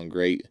got along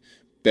great,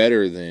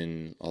 better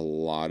than a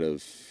lot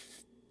of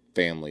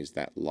families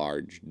that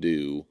large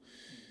do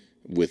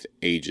with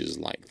ages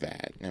like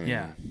that. I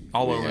mean,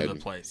 all over the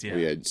place. Yeah,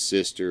 we had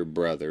sister,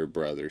 brother,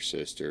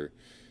 sister,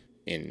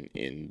 in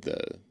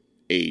the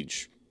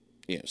age,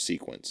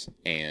 sequence,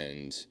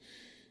 and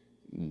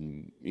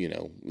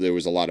there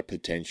was a lot of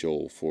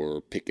potential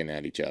for picking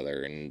at each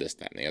other and this,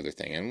 that, and the other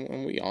thing.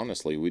 And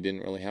we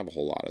didn't really have a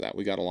whole lot of that.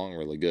 We got along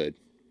really good.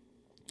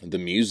 The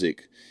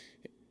music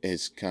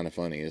is kind of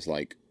funny. It's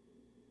like,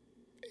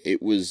 there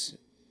was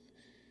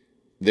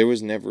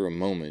never a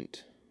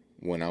moment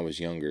when I was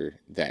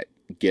younger that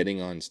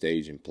getting on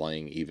stage and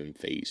playing even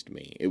fazed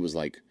me. It was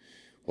like,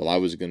 well, I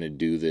was going to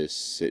do this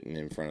sitting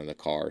in front of the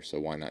car, so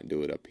why not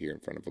do it up here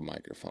in front of a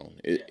microphone?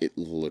 It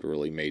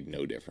literally made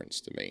no difference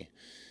to me.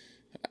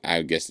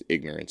 I guess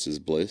ignorance is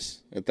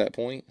bliss at that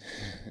point.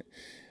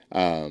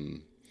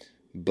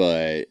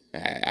 But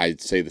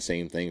I'd say the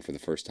same thing for the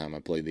first time I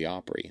played the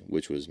Opry,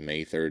 which was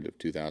May 3rd of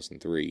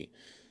 2003.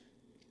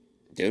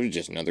 It was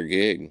just another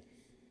gig.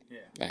 Yeah.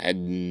 I had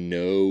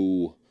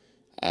no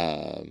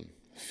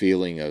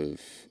feeling of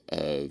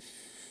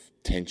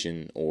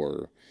tension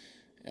or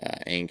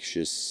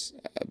anxious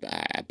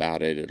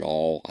about it at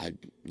all. I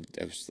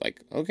was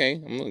like, okay,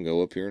 I'm going to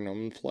go up here and I'm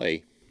going to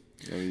play.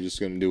 I'm just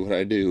going to do what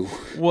I do.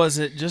 Was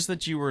it just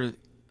that you were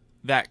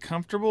that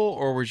comfortable,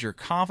 or was your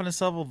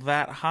confidence level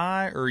that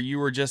high, or you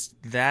were just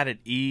that at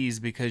ease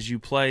because you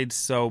played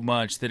so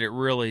much that it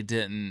really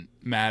didn't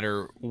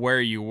matter where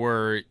you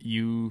were?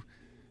 You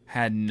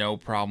had no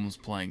problems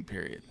playing,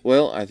 period.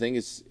 Well, I think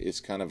it's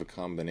kind of a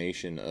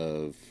combination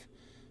of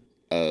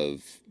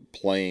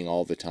playing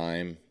all the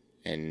time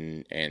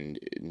and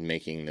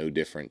making no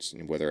difference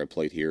whether I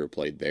played here or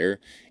played there,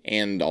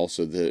 and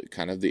also the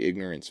kind of the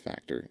ignorance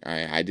factor.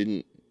 I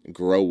didn't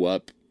grow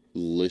up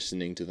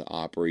listening to the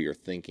Opry or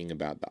thinking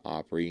about the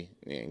Opry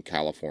in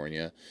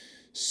California,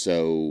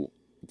 so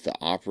the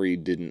Opry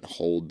didn't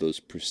hold those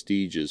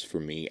prestiges for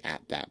me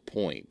at that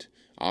point.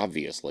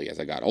 Obviously, as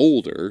I got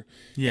older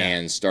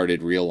and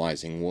started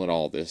realizing what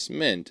all this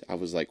meant, I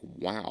was like,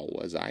 wow,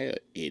 was I an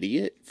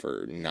idiot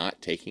for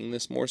not taking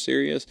this more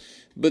serious?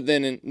 But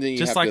then you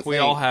just have like to we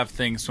think, all have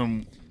things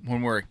when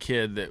we're a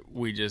kid that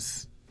we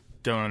just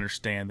don't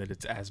understand that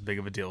it's as big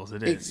of a deal as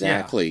it is.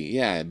 Exactly,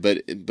 yeah.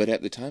 But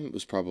at the time it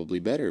was probably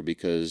better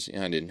because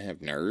I didn't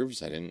have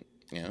nerves. I didn't,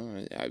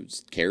 I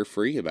was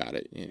carefree about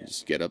it.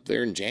 Just get up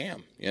there and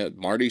jam.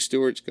 Marty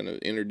Stewart's going to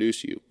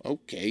introduce you.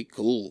 Okay,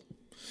 cool.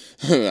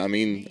 I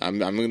mean, I'm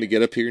going to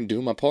get up here and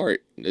do my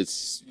part.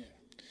 That's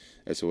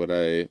what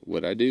I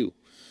do.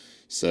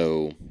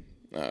 So,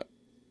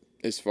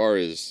 as far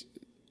as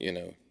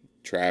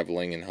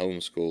traveling and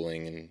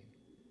homeschooling and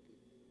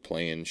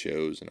playing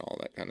shows and all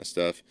that kind of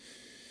stuff,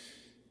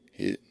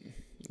 it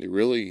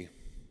really,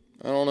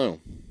 I don't know.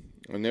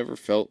 I never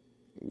felt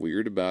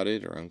weird about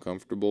it or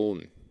uncomfortable,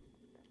 and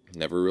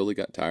never really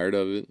got tired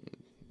of it.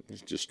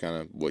 It's just kind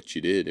of what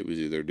you did. It was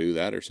either do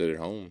that or sit at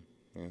home.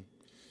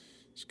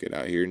 Just get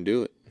out here and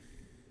do it.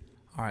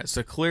 All right,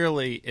 so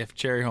clearly if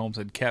Cherry Holmes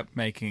had kept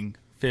making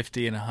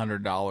 $50 and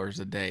 $100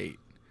 a date,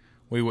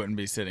 we wouldn't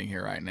be sitting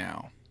here right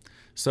now.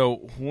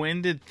 So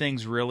when did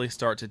things really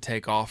start to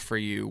take off for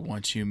you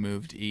once you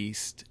moved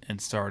east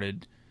and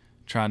started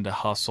trying to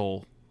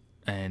hustle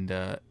and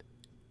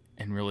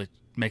really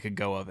make a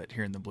go of it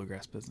here in the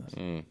bluegrass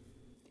business?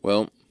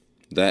 Well,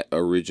 that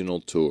original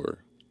tour,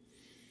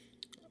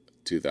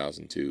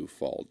 2002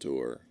 fall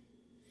tour,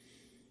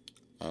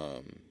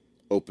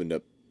 opened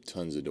up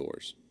tons of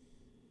doors.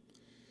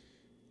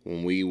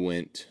 When we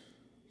went,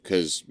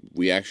 because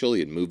we actually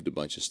had moved a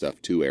bunch of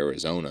stuff to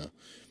Arizona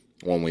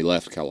when we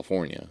left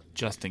California.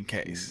 Just in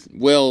case.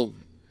 Well,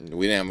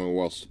 we didn't have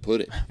anywhere else to put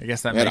it. I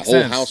guess that we makes sense.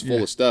 We had a whole house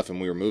full of stuff, and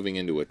we were moving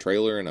into a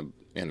trailer and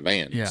and a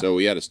van. Yeah. So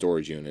we had a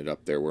storage unit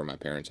up there where my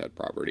parents had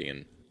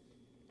property,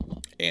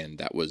 and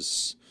that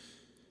was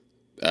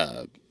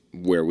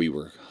where we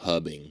were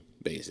hubbing,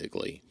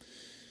 basically.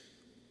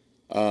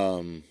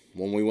 When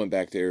we went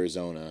back to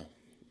Arizona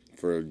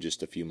for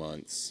just a few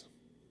months,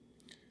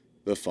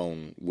 the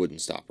phone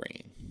wouldn't stop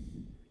ringing.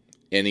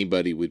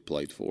 Anybody we'd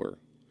played for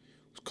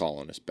was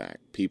calling us back.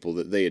 People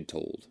that they had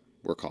told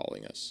were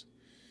calling us.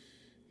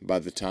 By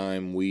the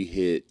time we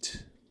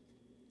hit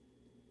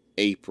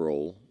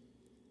April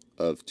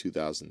of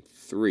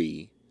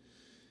 2003,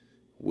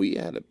 we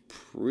had a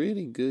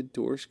pretty good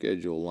tour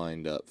schedule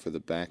lined up for the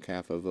back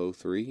half of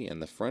 03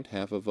 and the front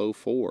half of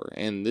 04.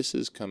 And this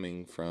is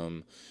coming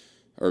from,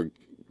 or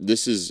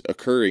this is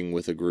occurring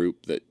with a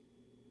group that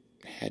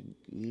had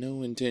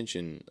no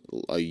intention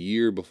a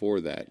year before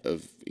that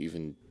of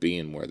even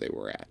being where they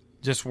were at.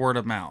 Just word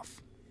of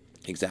mouth.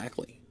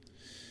 Exactly.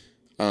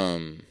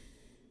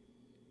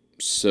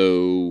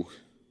 So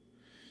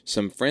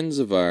some friends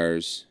of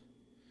ours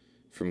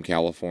from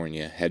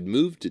California had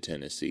moved to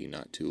Tennessee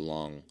not too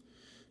long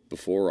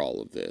before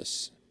all of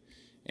this.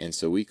 And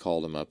so we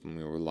called them up and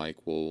we were like,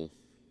 well,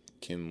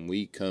 can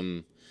we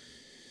come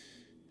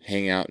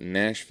hang out in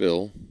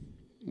Nashville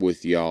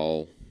with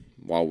y'all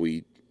while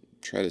we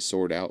try to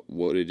sort out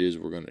what it is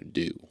we're going to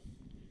do?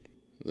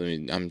 I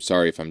mean, I'm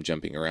sorry if I'm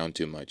jumping around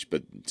too much,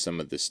 but some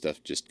of this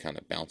stuff just kind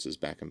of bounces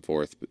back and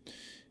forth. But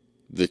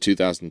the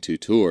 2002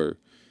 tour,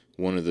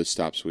 one of the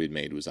stops we'd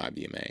made was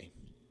IBMA.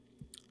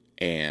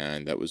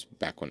 And that was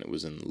back when it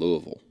was in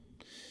Louisville.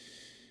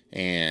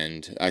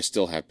 And I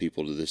still have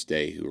people to this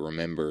day who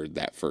remember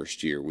that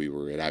first year we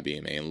were at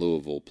IBMA in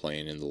Louisville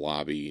playing in the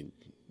lobby,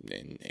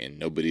 and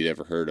nobody had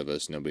ever heard of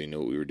us. Nobody knew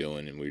what we were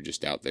doing, and we were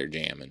just out there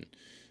jamming.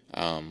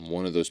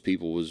 One of those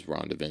people was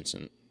Rhonda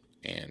Vincent,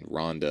 and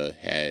Rhonda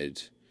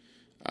had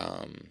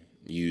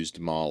used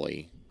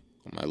Molly,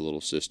 my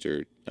little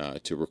sister,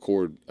 to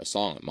record a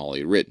song that Molly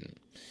had written.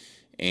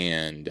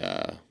 And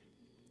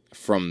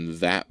from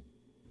that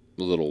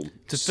little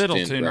to fiddle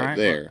stint tune, right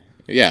there.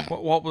 Yeah.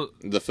 What was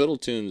the fiddle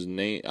tune's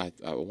name? I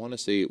want to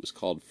say it was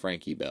called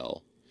Frankie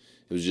Bell.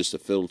 It was just a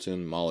fiddle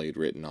tune Molly had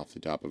written off the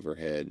top of her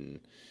head,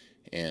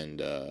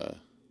 and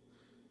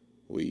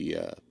we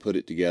put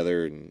it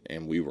together,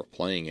 and we were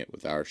playing it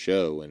with our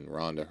show, and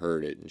Rhonda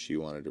heard it, and she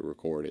wanted to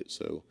record it,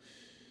 so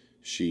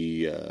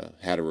she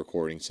had a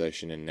recording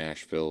session in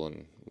Nashville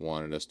and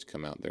wanted us to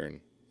come out there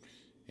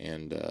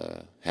and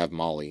have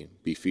Molly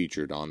be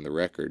featured on the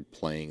record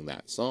playing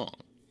that song.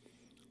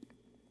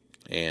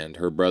 And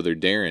her brother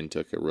Darren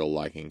took a real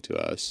liking to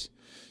us,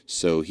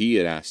 so he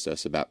had asked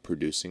us about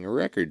producing a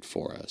record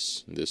for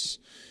us. This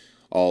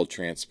all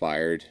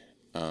transpired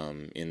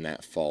in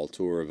that fall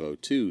tour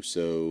of 02,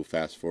 so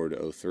fast forward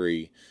to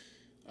 03,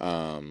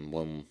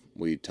 when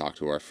we talked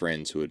to our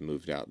friends who had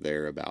moved out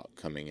there about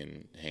coming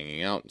and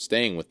hanging out and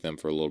staying with them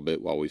for a little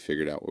bit while we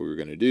figured out what we were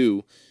going to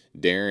do.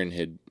 Darren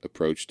had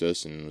approached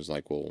us and was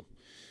like, well,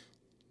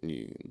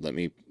 let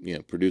me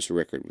produce a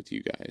record with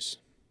you guys.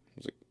 I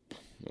was like,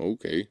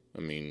 okay.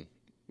 I mean,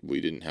 we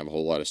didn't have a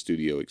whole lot of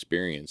studio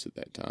experience at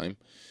that time,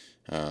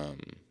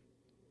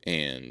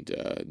 and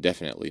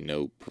definitely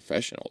no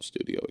professional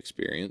studio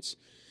experience.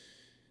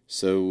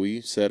 So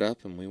we set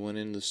up and we went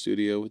in the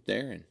studio with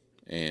Darren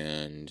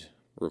and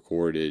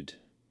recorded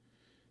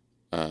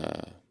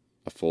a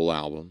full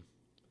album.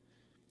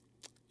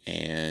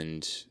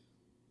 And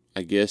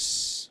I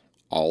guess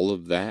all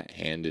of that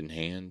hand in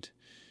hand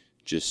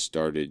just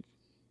started,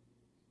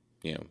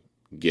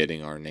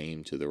 getting our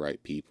name to the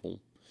right people.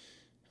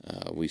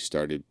 We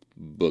started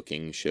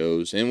booking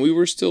shows, and we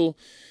were still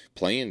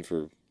playing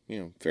for,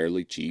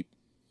 fairly cheap.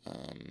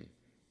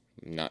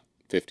 Not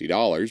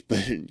 $50,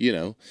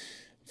 but,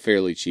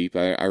 fairly cheap.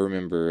 I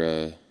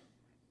remember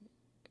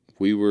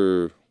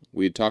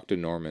we had talked to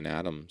Norman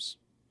Adams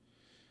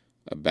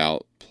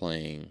about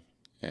playing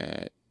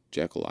at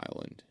Jekyll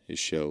Island, his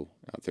show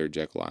out there at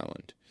Jekyll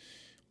Island.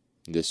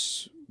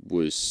 This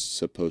was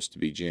supposed to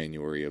be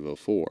January of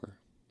 04,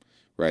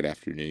 right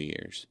after New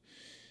Year's.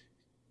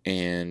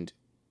 And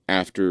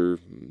after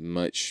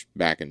much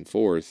back and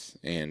forth,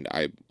 and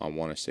I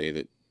want to say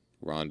that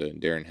Rhonda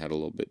and Darren had a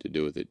little bit to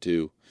do with it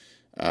too,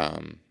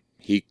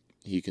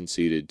 he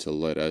conceded to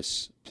let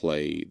us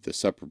play the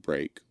supper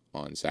break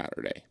on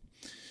Saturday.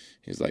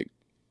 He's like,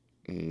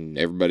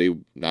 everybody,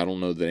 I don't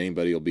know that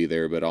anybody will be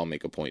there, but I'll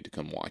make a point to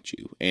come watch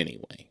you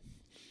anyway.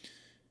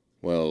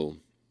 Well,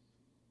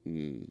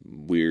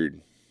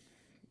 weird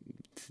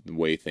the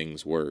way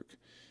things work.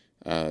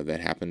 That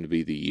happened to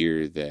be the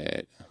year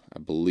that I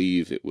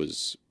believe it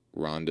was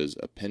Rhonda's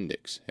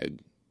appendix had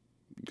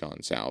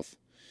gone south,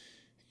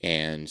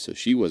 and so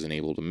she wasn't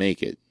able to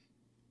make it,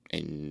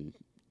 and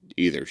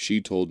either she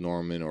told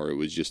Norman or it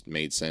was just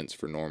made sense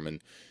for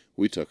Norman.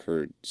 We took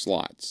her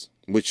slots,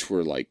 which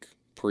were like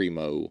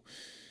primo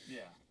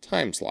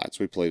time slots.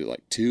 We played at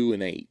like 2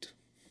 and 8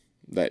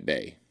 that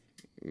day,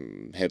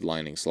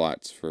 headlining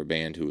slots for a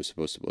band who was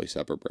supposed to play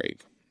Supper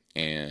Break,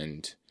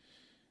 and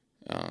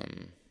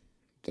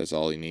that's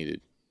all he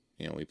needed.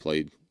 We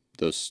played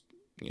those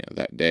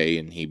that day,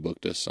 and he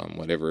booked us on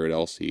whatever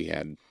else he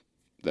had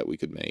that we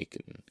could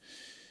make,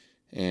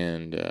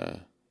 and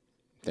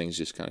things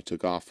just kind of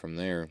took off from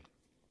there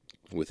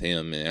with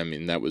him. And I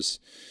mean, that was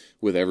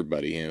with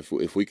everybody. And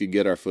if we could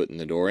get our foot in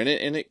the door, and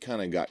it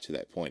kind of got to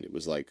that point, it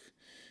was like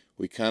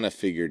we kind of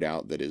figured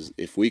out that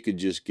if we could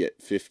just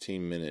get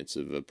 15 minutes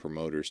of a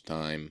promoter's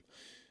time,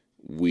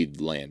 we'd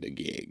land a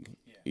gig.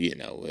 You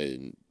know,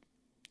 and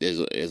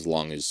as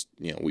long as,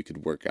 you know, we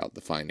could work out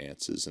the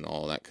finances and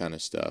all that kind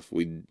of stuff.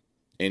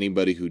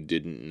 Anybody who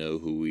didn't know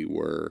who we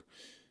were,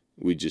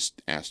 we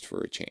just asked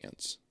for a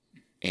chance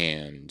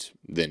and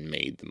then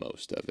made the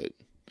most of it.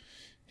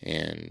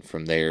 And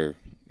from there,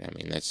 I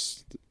mean,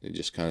 it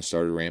just kind of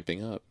started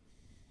ramping up.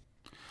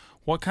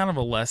 What kind of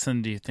a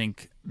lesson do you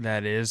think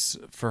that is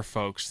for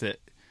folks that,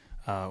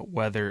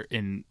 whether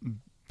in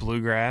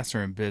bluegrass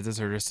or in business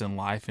or just in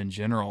life in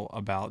general,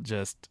 about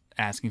just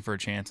asking for a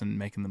chance and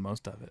making the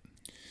most of it?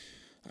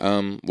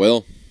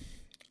 Well,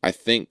 I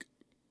think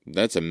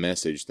that's a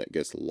message that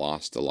gets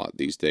lost a lot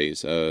these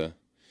days.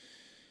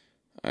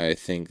 I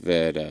think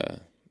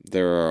that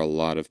there are a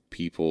lot of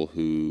people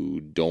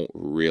who don't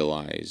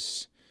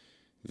realize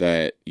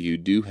that you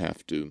do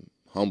have to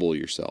humble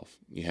yourself.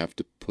 You have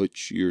to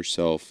put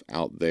yourself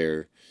out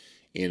there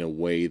in a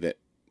way that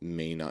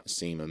may not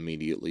seem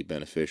immediately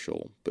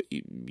beneficial, but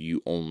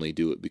you only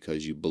do it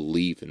because you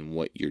believe in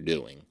what you're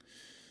doing.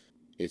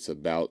 It's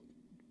about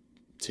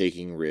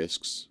taking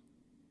risks,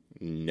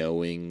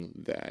 knowing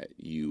that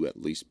you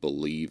at least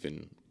believe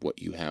in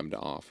what you have to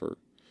offer,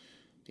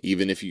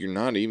 even if you're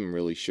not even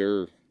really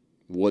sure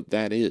what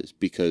that is,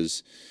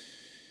 because,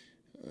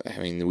 I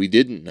mean, we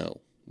didn't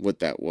know what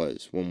that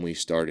was when we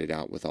started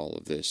out with all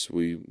of this.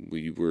 We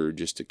were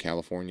just a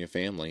California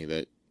family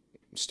that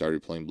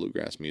started playing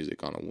bluegrass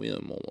music on a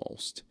whim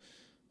almost.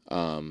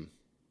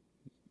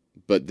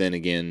 But then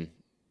again,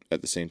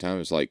 at the same time,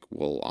 it's like,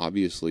 well,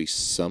 obviously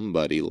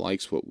somebody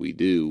likes what we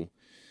do.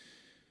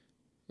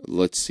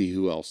 Let's see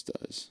who else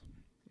does.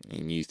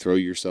 And you throw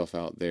yourself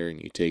out there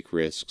and you take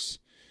risks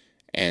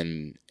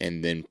and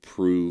then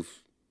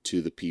prove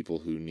to the people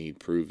who need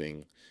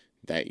proving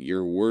that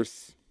you're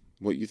worth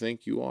what you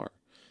think you are.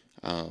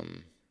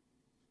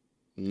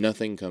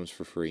 Nothing comes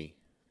for free.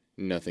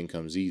 Nothing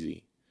comes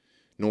easy.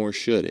 Nor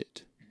should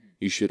it.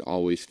 You should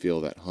always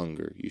feel that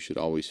hunger. You should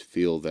always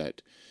feel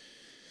that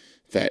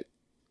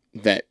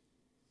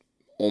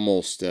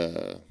almost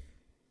that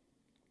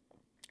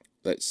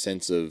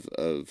sense of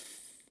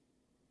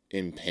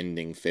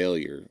impending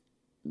failure,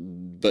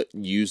 but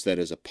use that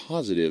as a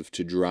positive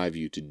to drive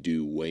you to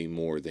do way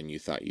more than you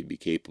thought you'd be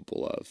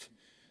capable of.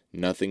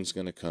 Nothing's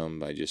going to come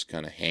by just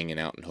kind of hanging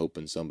out and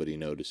hoping somebody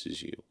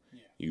notices you. Yeah.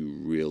 You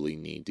really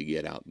need to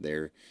get out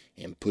there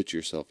and put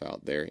yourself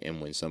out there, and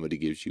when somebody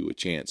gives you a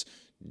chance,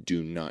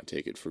 do not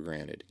take it for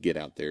granted. Get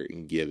out there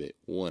and give it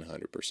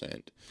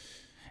 100%.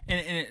 And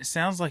it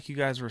sounds like you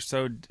guys were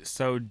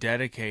so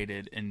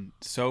dedicated and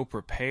so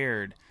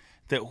prepared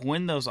that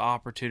when those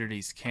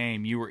opportunities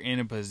came, you were in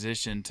a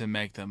position to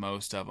make the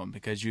most of them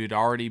because you had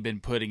already been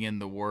putting in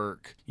the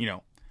work, you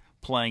know,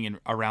 playing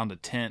around a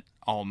tent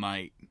all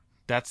night.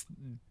 That's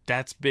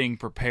being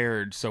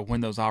prepared, so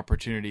when those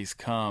opportunities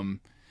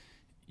come,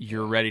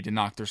 you're ready to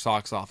knock their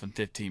socks off in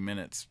 15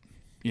 minutes,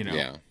 you know.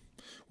 Yeah.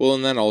 Well,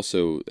 and that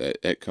also,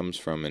 that comes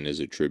from and is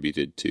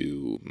attributed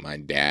to my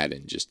dad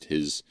and just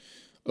his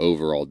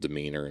overall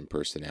demeanor and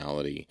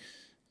personality,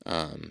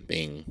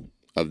 being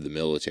of the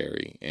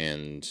military,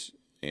 and,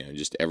 you know,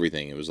 just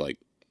everything. It was like,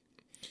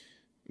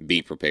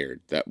 be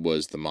prepared. That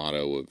was the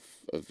motto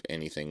of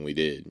anything we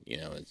did. You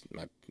know,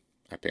 my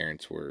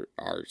parents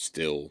are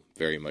still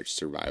very much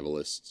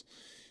survivalists,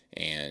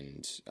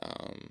 and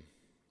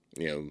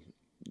you know,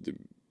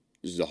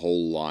 there's a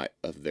whole lot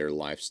of their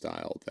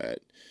lifestyle that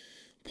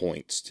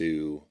points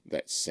to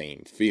that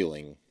same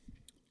feeling,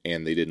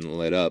 and they didn't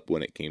let up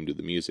when it came to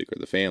the music or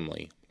the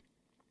family.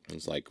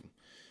 It's like,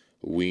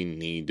 we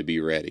need to be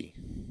ready.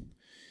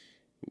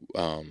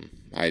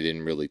 I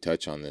didn't really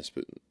touch on this,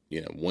 but,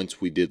 you know,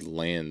 once we did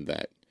land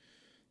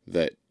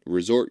that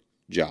resort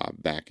job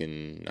back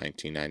in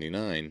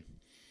 1999,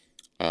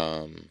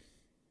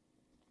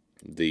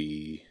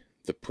 the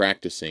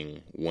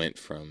practicing went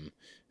from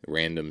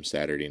random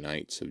Saturday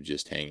nights of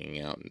just hanging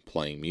out and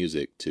playing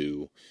music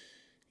to,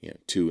 you know,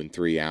 2 and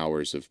 3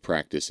 hours of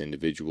practice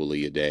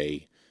individually a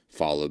day,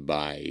 followed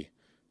by,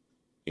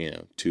 you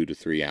know, 2 to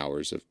 3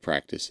 hours of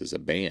practice as a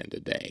band a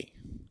day,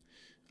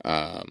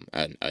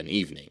 an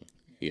evening,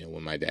 you know,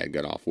 when my dad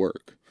got off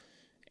work.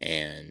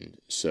 And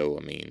so,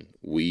 I mean,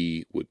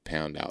 we would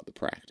pound out the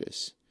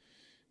practice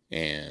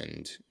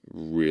and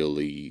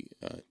really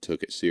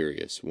took it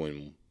serious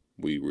when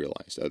we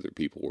realized other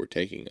people were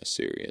taking us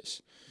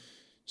serious.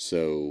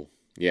 So,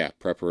 yeah,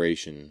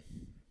 preparation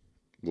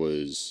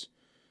was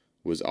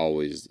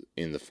always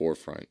in the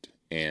forefront.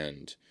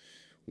 And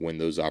when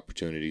those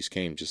opportunities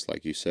came, just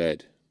like you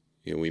said,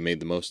 you know, we made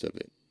the most of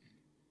it.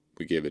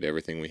 We gave it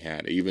everything we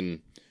had,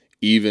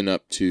 even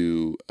up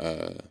to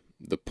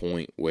the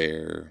point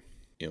where,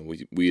 you know,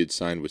 we had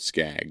signed with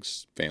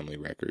Skaggs Family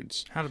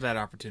Records. How did that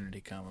opportunity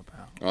come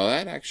about? Well,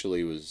 that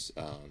actually was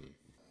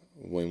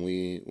when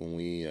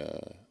we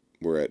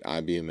were at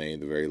IBMA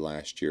the very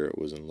last year it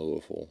was in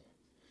Louisville,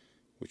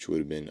 which would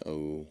have been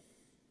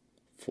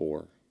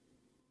 2004,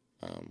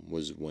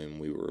 was when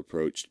we were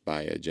approached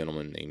by a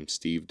gentleman named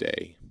Steve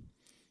Day,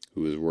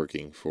 who was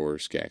working for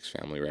Skaggs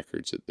Family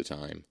Records at the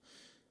time.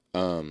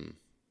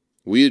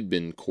 We had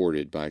been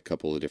courted by a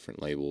couple of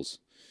different labels.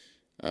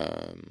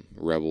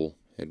 Rebel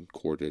had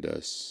courted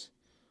us.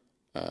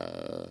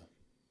 There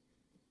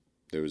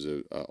was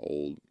a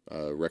old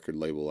record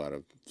label out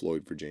of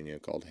Floyd, Virginia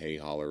called Hay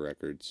Holler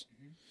Records.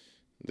 Mm-hmm.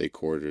 They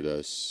courted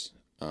us.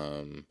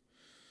 I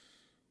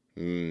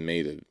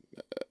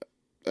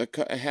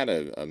had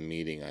a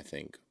meeting, I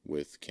think,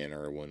 with Ken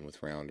Irwin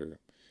with Rounder.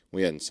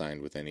 We hadn't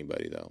signed with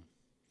anybody though,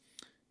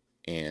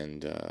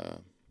 and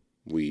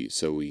we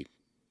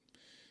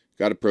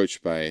got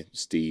approached by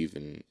Steve,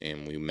 and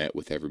we met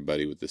with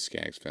everybody with the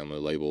Skaggs Family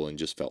label, and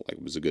just felt like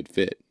it was a good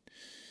fit.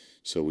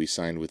 So we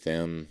signed with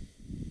them,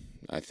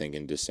 I think,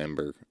 in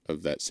December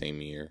of that same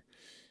year,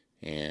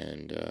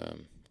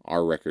 and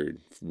our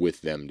record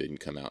with them didn't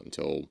come out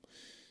until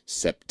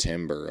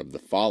September of the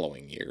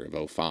following year of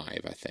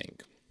 2005, I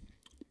think.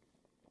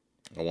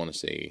 I want to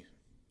say,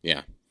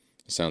 yeah,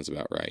 sounds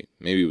about right.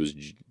 Maybe it was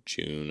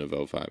June of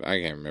 2005.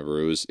 I can't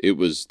remember. It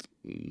was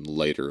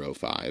later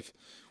 2005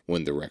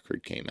 when the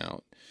record came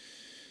out.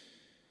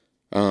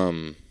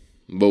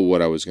 But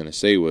what I was going to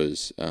say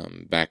was,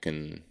 back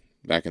in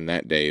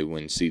that day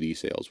when CD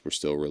sales were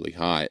still really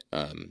hot,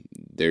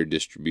 their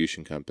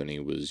distribution company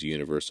was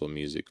Universal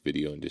Music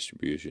Video and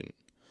Distribution,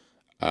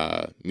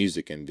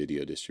 Music and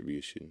Video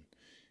Distribution,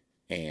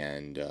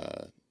 and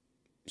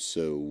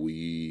so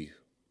we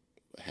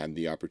had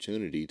the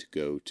opportunity to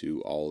go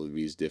to all of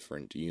these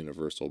different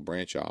Universal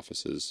branch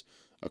offices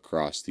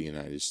across the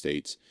United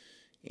States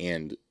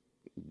and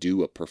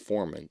do a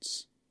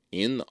performance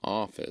in the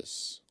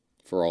office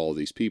for all of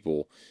these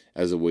people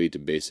as a way to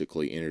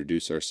basically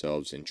introduce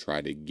ourselves and try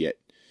to get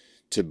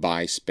to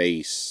buy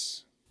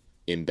space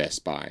in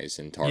Best Buys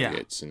and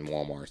Targets and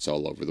Walmarts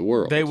all over the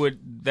world. They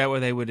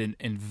would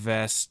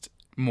invest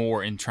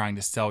more in trying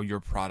to sell your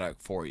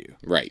product for you.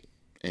 Right.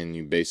 And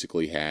you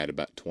basically had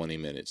about 20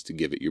 minutes to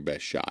give it your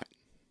best shot.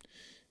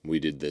 We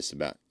did this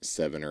about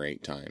 7 or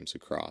 8 times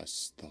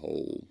across the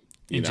whole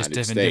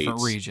United States.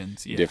 Different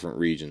regions. Yeah. Different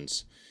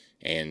regions.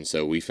 And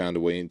so we found a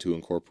way to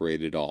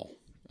incorporate it all.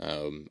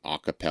 A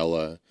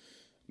cappella,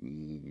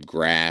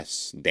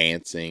 grass,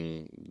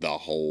 dancing, the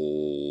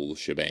whole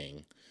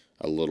shebang.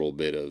 A little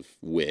bit of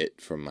wit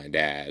from my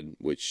dad,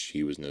 which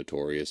he was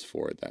notorious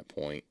for at that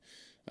point.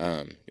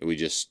 We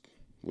just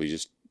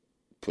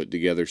put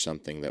together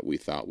something that we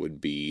thought would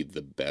be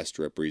the best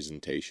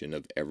representation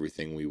of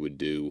everything we would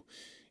do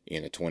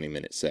in a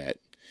 20-minute set.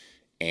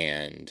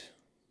 And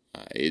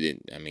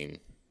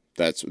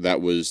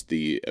that was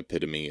the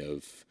epitome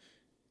of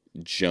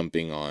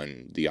jumping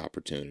on the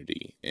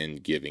opportunity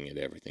and giving it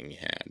everything you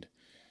had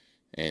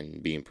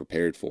and being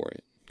prepared for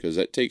it, because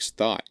that takes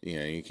thought.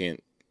 You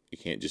can't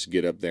just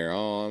get up there,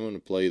 I'm going to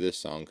play this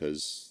song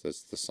because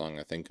that's the song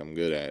I think I'm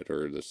good at,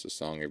 or that's the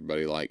song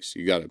everybody likes.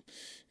 You got to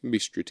be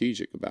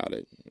strategic about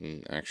it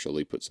and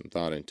actually put some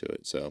thought into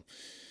it. So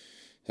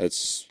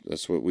that's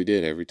what we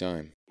did every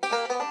time.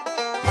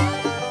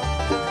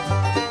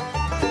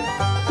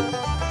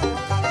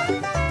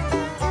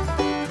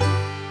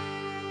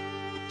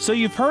 So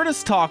you've heard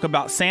us talk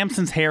about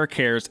Samson's Hair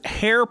Care's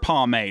hair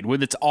pomade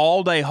with its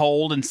all-day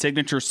hold and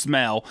signature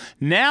smell.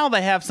 Now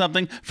they have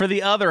something for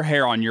the other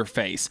hair on your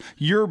face,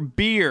 your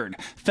beard.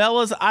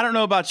 Fellas, I don't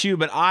know about you,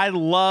 but I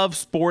love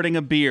sporting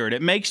a beard.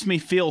 It makes me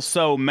feel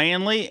so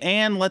manly,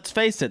 and let's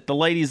face it, the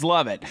ladies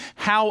love it.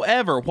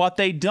 However, what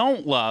they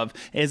don't love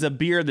is a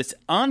beard that's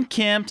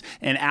unkempt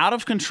and out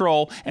of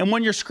control, and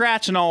when you're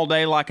scratching all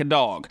day like a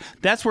dog.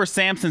 That's where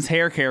Samson's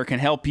Hair Care can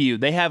help you.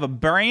 They have a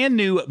brand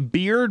new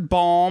beard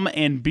balm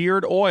and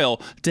beard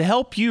oil to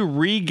help you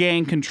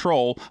regain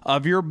control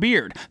of your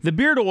beard. The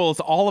beard oil is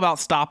all about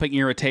stopping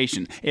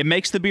irritation. It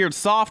makes the beard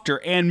softer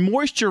and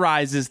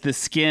moisturizes the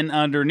skin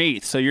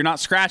underneath, so you're not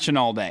scratching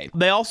all day.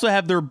 They also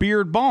have their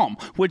beard balm,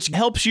 which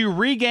helps you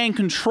regain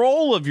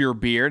control of your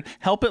beard,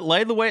 help it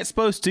lay the way it's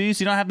supposed to,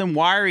 so you don't have them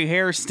wiry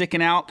hairs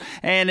sticking out,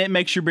 and it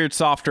makes your beard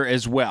softer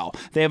as well.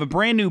 They have a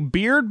brand new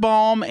beard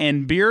balm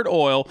and beard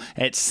oil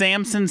at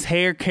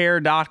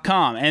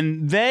samsonshaircare.com,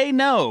 and they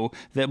know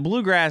that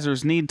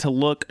bluegrassers need to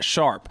look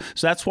sharp.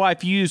 So that's why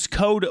if you use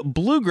code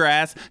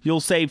BLUEGRASS, you'll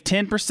save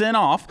 10%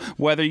 off,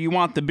 whether you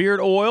want the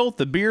beard oil,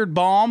 the beard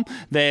balm,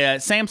 the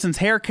Samson's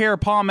Hair Care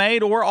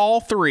pomade, or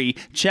all three.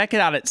 Check it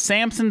out at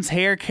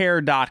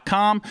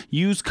samsonshaircare.com.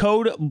 Use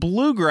code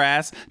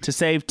BLUEGRASS to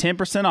save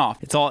 10%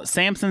 off. It's all at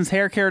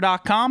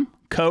samsonshaircare.com,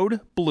 code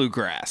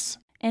BLUEGRASS.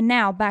 And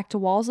now back to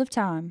Walls of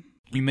Time.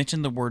 You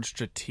mentioned the word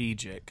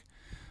strategic.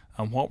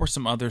 What were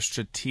some other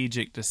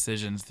strategic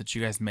decisions that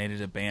you guys made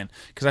at a band?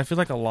 Because I feel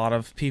like a lot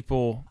of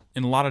people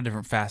in a lot of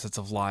different facets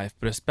of life,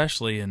 but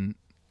especially in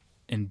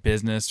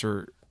business,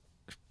 or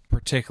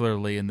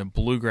particularly in the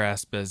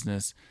bluegrass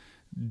business,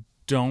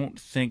 don't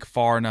think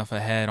far enough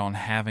ahead on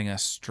having a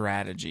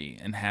strategy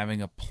and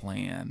having a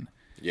plan.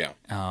 Yeah.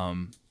 I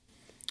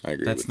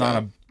agree that's with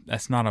not that.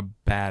 that's not a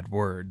bad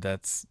word.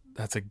 That's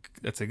a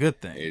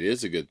good thing. It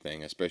is a good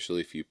thing,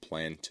 especially if you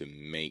plan to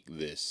make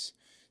this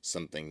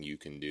something you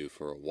can do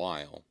for a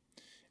while.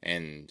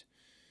 And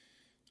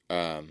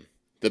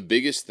the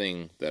biggest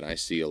thing that I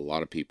see a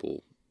lot of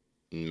people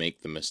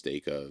make the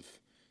mistake of,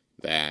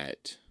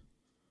 that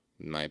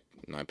my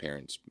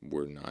parents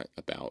were not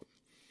about,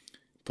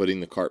 putting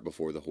the cart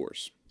before the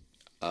horse.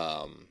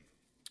 A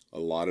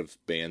lot of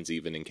bands,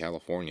 even in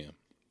California,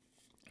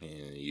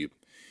 and you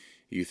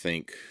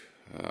think,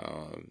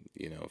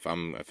 if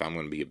I'm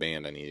going to be a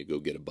band, I need to go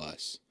get a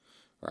bus,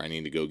 or I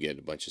need to go get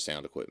a bunch of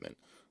sound equipment,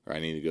 or I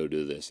need to go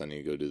do this, I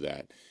need to go do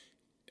that.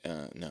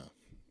 No.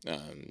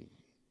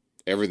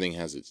 Everything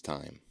has its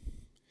time.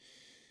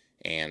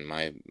 And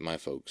my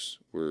folks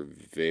were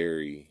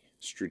very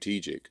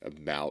strategic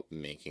about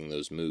making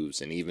those moves.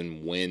 And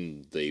even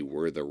when they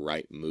were the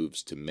right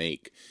moves to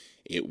make,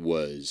 it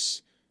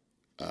was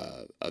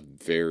a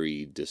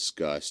very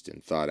discussed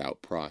and thought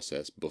out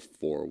process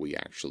before we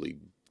actually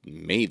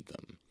made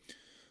them.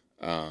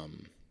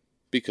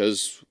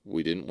 Because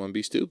we didn't want to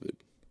be stupid.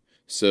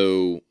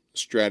 So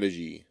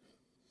strategy,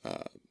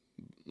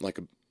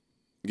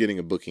 getting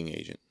a booking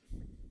agent.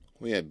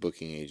 We had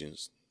booking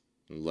agents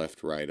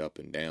left, right, up,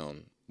 and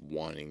down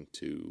wanting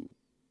to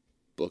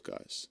book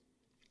us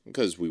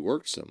because we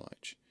worked so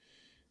much,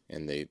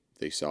 and they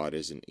saw it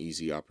as an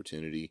easy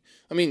opportunity.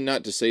 I mean,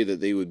 not to say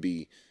that they would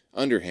be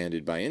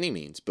underhanded by any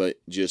means, but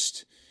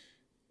just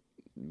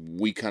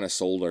we kind of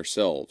sold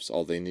ourselves.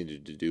 All they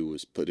needed to do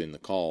was put in the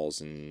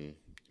calls and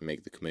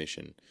make the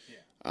commission.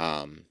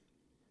 Yeah.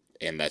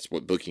 And that's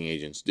what booking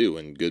agents do,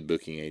 and good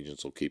booking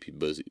agents will keep you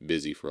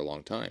busy for a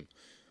long time.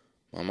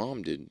 My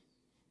mom did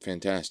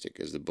fantastic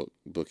as the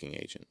booking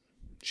agent.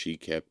 She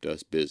kept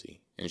us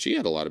busy, and she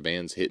had a lot of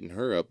bands hitting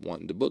her up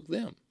wanting to book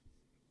them,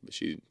 but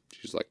she's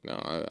like,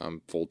 no,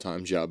 I'm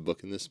full-time job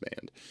booking this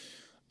band.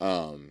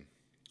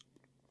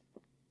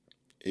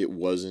 It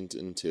wasn't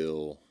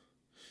until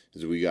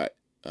as we got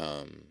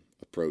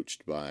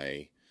approached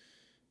by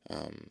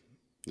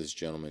this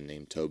gentleman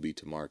named Toby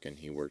Tamarkin.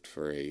 He worked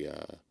for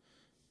a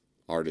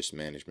artist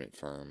management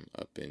firm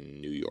up in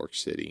New York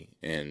City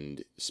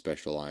and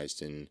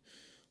specialized in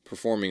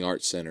performing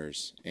arts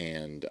centers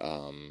and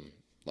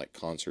like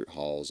concert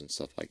halls and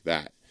stuff like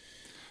that.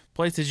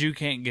 Places you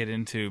can't get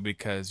into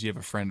because you have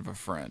a friend of a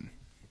friend.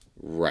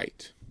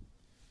 Right.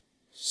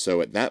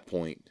 So at that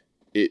point,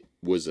 it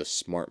was a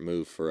smart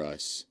move for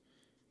us.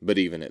 But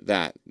even at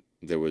that,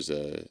 there was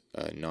a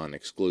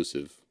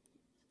non-exclusive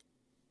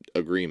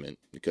agreement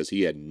because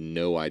he had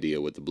no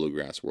idea what the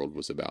bluegrass world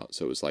was about.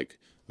 So it was like,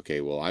 okay,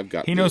 well, I've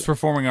got... He knows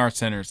performing arts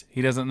centers.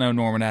 He doesn't know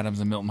Norman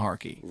Adams and Milton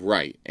Harkey.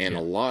 Right. And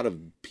a lot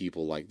of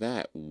people like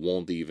that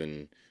won't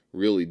even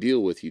really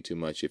deal with you too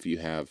much if you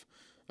have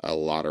a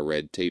lot of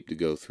red tape to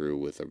go through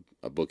with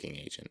a booking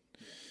agent.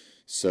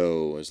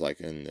 So it's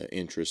like, in the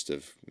interest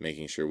of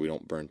making sure we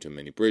don't burn too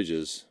many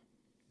bridges,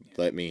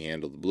 let me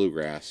handle the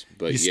bluegrass.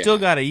 But you still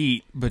got to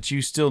eat, but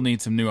you still need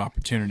some new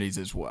opportunities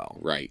as well.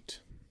 Right.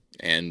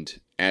 And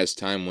as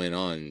time went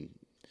on,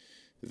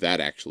 that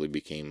actually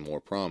became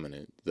more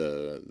prominent,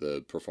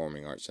 the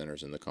performing arts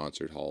centers and the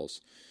concert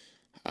halls.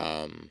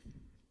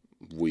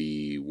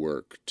 We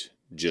worked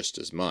just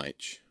as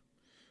much.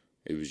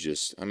 It was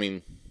just,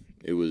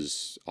 it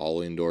was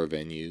all indoor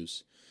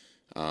venues.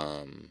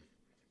 And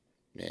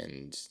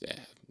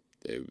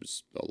there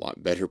was a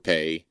lot better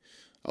pay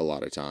a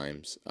lot of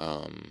times.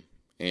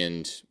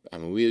 And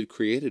we had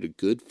created a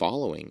good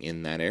following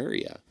in that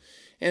area.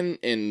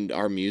 And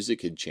our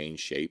music had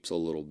changed shapes a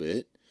little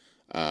bit.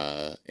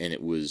 And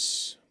it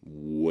was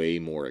way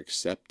more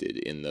accepted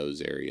in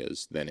those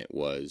areas than it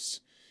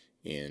was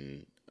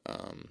in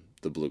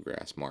the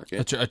bluegrass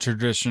market. A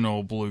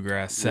traditional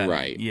bluegrass setting.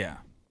 Right. Yeah.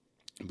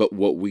 But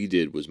what we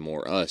did was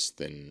more us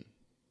than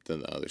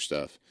the other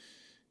stuff.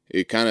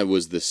 It kind of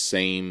was the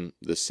same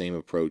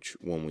approach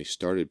when we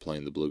started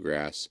playing the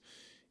bluegrass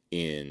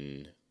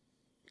in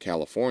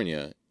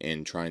California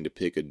and trying to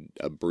pick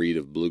a breed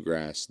of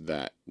bluegrass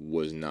that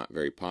was not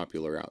very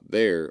popular out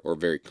there, or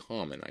very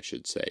common, I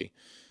should say.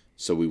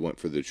 So we went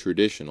for the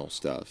traditional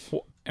stuff.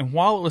 And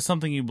while it was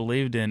something you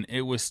believed in,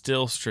 it was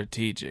still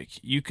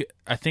strategic.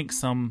 I think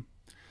some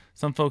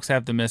folks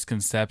have the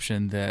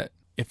misconception that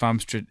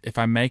if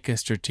I make a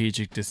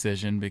strategic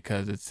decision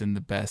because it's in the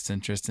best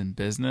interest in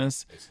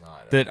business,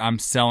 that I'm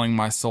selling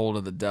my soul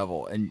to the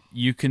devil. And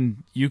you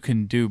can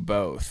do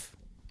both.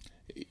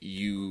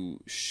 You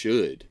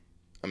should.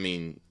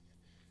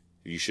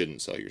 You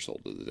shouldn't sell your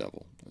soul to the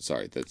devil.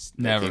 Sorry, that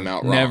came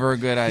out wrong. Never a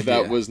good idea.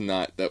 That was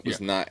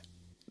not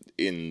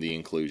in the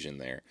inclusion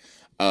there.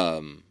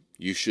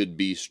 You should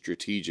be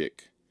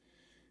strategic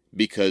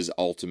because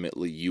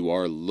ultimately you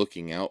are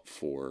looking out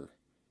for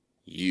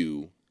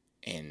you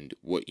and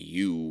what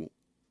you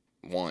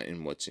want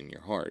and what's in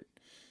your heart.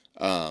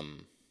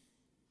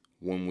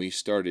 When we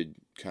started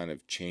kind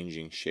of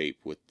changing shape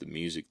with the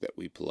music that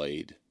we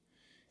played,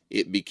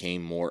 it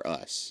became more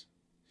us.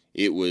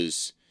 It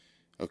was,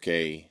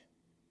 okay,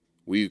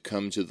 we've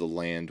come to the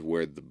land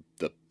where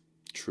the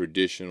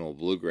traditional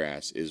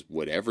bluegrass is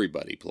what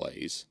everybody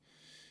plays.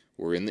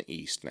 We're in the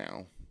East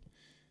now.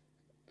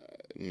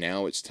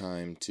 Now it's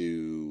time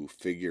to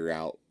figure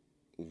out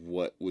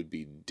what would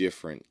be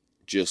different,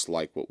 just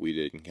like what we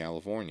did in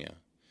California.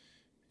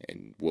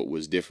 And what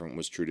was different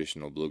was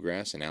traditional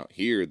bluegrass, and out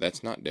here,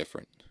 that's not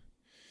different.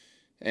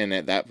 And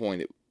at that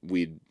point,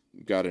 we'd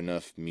got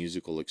enough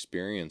musical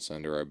experience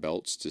under our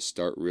belts to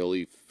start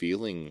really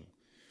feeling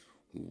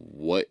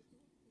what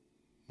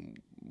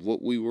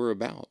we were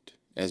about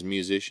as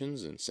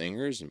musicians and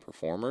singers and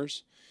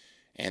performers.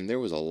 And there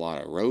was a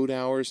lot of road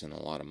hours and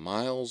a lot of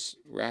miles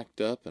racked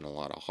up and a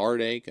lot of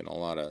heartache and a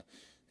lot of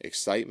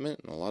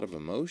excitement and a lot of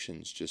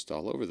emotions just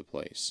all over the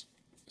place.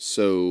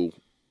 So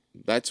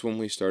that's when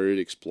we started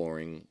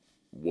exploring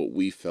what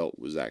we felt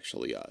was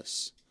actually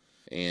us.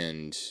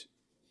 And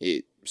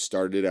it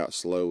started out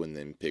slow and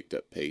then picked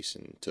up pace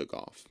and took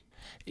off.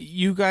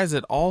 You guys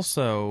had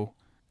also,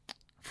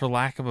 for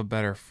lack of a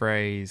better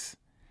phrase,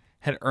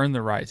 had earned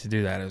the right to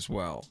do that as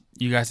well.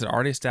 You guys had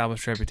already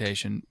established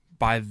reputation.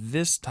 By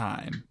this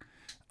time,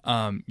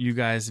 you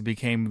guys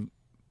became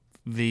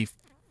the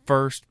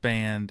first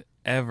band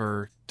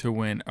ever to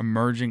win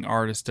Emerging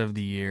Artist of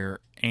the Year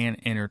and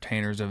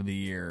Entertainers of the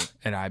Year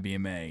at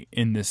IBMA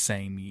in the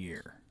same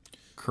year.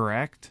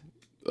 Correct?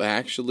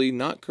 Actually,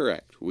 not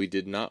correct. We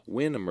did not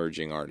win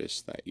Emerging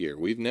Artist that year.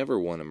 We've never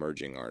won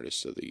Emerging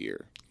Artist of the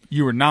Year.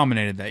 You were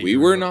nominated that year. We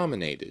were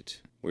nominated.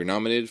 We were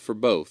nominated for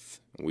both.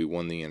 We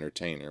won the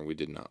Entertainer. We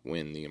did not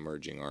win the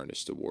Emerging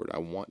Artist Award. I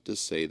want to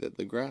say that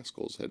the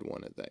Grascals had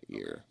won it that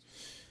year.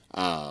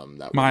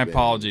 My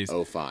apologies.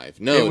 2005.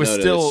 It was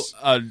still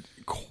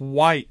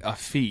quite a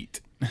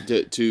feat.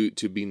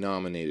 To be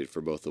nominated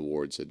for both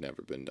awards had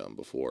never been done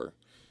before.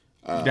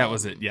 That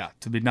was it. Yeah,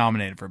 to be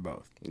nominated for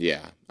both.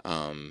 Yeah,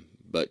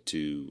 but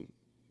to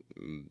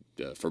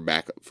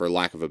for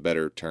lack of a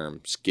better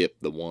term, skip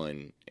the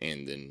one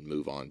and then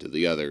move on to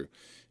the other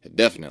had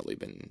definitely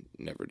been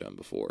never done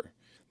before.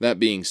 That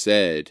being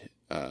said,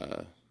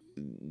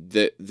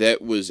 that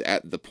was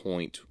at the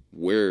point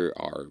where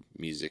our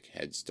music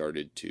had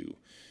started to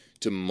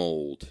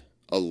mold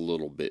a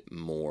little bit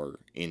more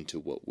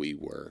into what we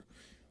were.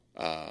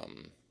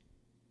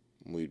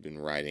 We'd been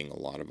writing a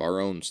lot of our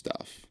own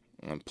stuff,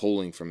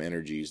 pulling from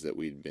energies that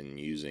we'd been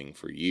using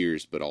for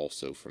years, but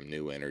also from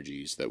new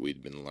energies that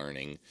we'd been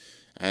learning,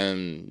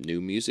 and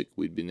new music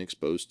we'd been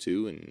exposed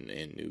to,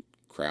 and new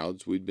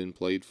crowds we'd been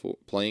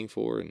playing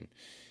for, and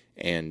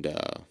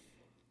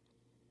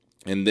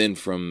then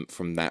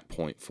from that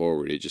point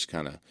forward, it just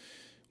kind of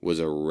was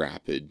a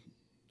rapid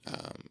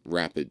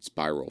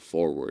spiral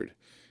forward.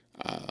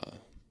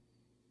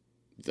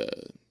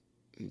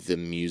 The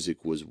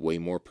music was way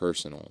more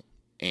personal,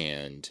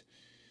 and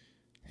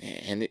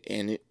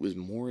it was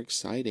more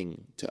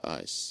exciting to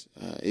us.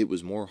 It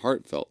was more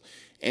heartfelt,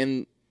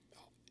 and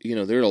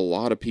there are a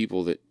lot of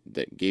people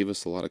that gave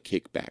us a lot of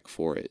kickback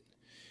for it.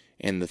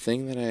 And the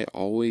thing that I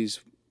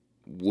always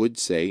would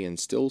say and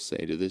still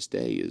say to this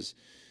day is,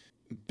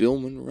 Bill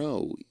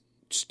Monroe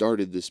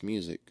started this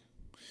music,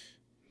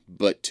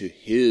 but to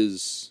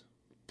his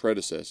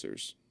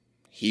predecessors,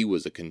 he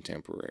was a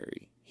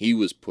contemporary. He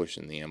was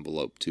pushing the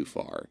envelope too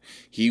far.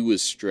 He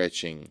was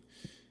stretching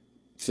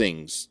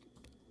things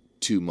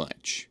too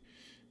much.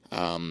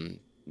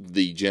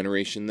 The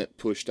generation that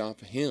pushed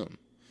off of him,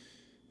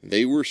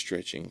 they were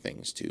stretching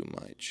things too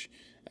much.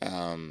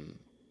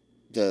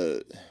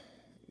 The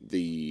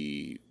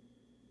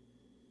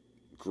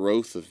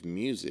growth of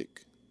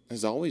music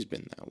has always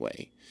been that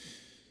way.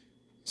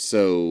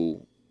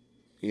 So,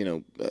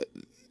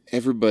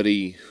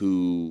 everybody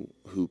who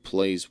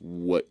plays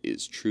what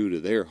is true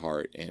to their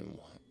heart and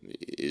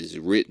is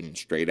written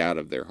straight out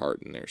of their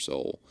heart and their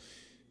soul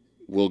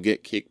will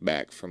get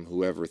kickback from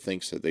whoever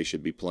thinks that they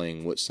should be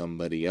playing what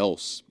somebody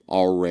else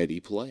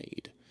already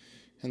played.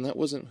 And that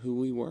wasn't who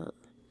we were.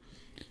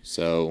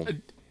 So,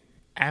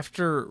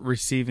 after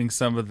receiving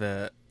some of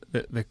the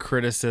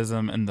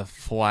criticism and the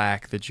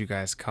flack that you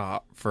guys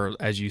caught for,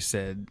 as you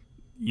said,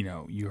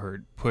 you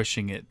heard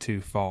pushing it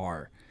too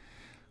far,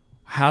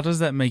 how does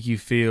that make you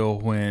feel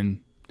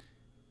when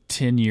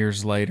 10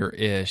 years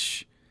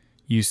later-ish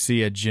you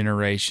see a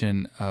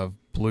generation of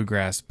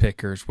bluegrass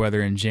pickers,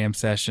 whether in jam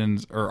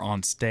sessions or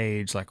on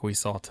stage like we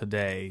saw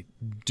today,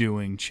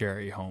 doing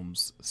Cherry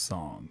Holmes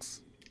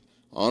songs?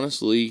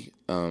 Honestly,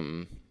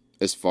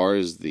 as far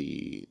as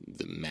the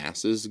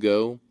masses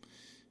go,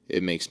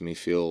 it makes me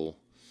feel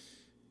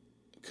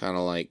kind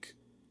of like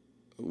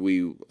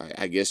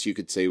I guess you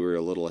could say we're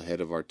a little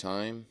ahead of our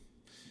time,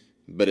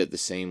 but at the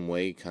same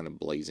way, kind of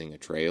blazing a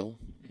trail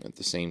at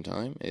the same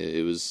time.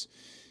 It was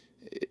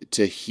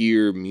to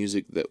hear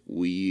music that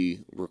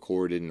we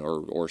recorded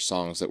or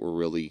songs that were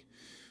really,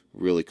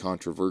 really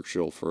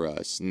controversial for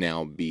us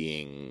now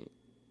being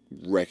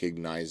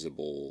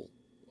recognizable.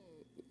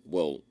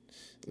 Well,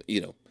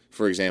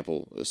 for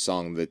example, a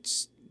song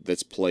that's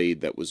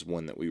played that was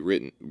one that we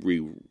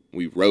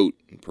wrote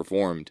and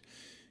performed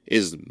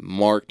is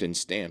marked and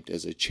stamped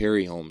as a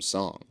Cherry Holmes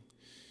song.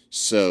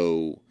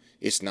 So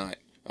it's not,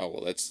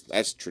 that's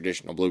a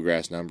traditional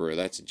bluegrass number, or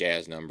that's a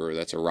jazz number, or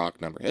that's a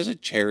rock number. It's a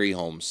Cherry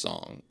Holmes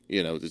song,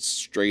 that's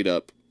straight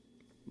up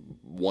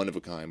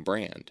one-of-a-kind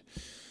brand.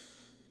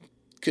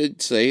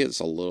 Could say it's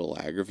a little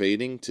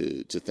aggravating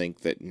to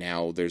think that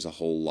now there's a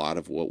whole lot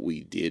of what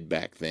we did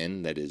back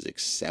then that is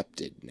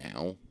accepted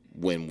now,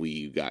 when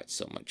we got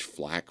so much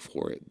flack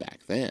for it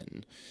back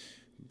then.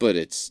 But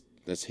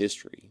that's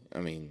history. I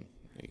mean,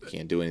 you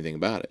can't do anything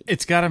about it.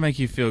 It's got to make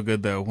you feel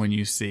good, though, when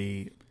you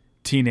see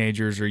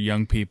teenagers or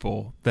young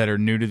people that are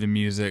new to the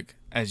music,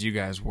 as you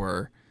guys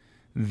were,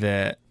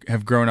 that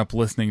have grown up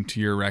listening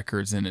to your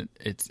records, and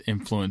it's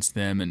influenced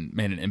them and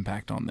made an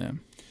impact on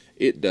them.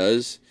 It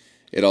does.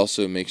 It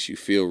also makes you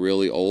feel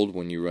really old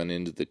when you run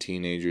into the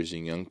teenagers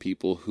and young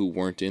people who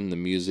weren't in the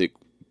music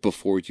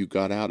before you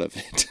got out of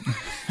it.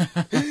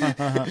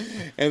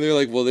 And they're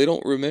like, well, they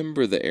don't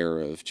remember the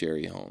era of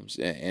Cherry Holmes.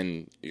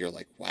 And you're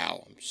like,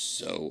 wow, I'm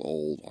so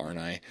old, aren't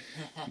I?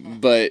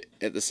 But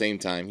at the same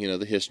time,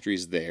 the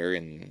history's there,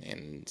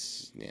 and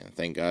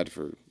thank God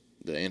for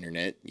the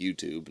internet,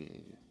 YouTube,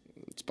 and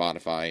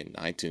Spotify, and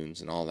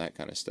iTunes, and all that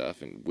kind of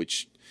stuff, and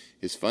which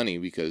is funny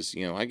because,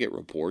 I get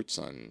reports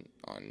on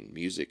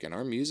music, and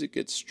our music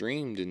gets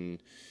streamed and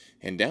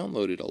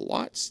downloaded a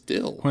lot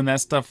still. When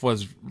that stuff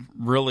was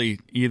really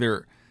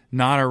either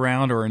not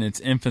around or in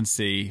its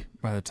infancy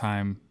by the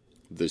time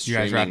the you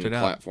guys wrapped streaming it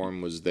up.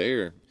 platform was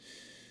there,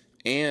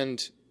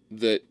 and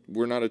that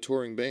we're not a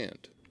touring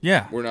band.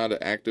 Yeah. We're not an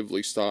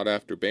actively sought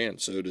after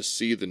band. So to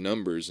see the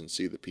numbers and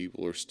see that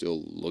people are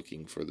still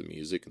looking for the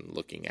music and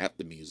looking at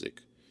the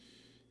music,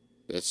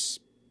 that's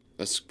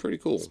pretty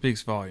cool.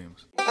 Speaks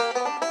volumes.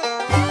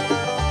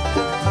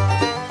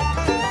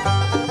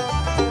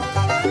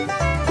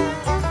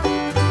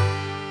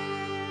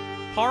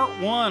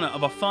 Part 1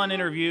 of a fun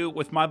interview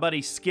with my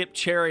buddy Skip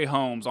Cherry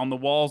Holmes on the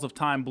Walls of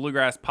Time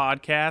Bluegrass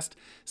podcast.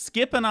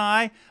 Skip and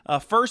I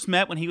first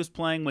met when he was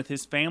playing with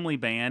his family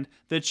band,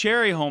 the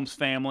Cherry Holmes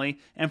family,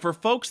 and for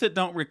folks that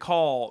don't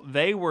recall,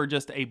 they were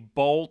just a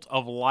bolt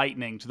of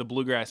lightning to the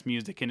bluegrass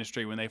music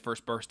industry when they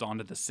first burst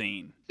onto the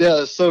scene.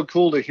 Yeah, it's so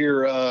cool to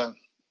hear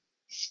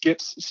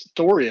Skip's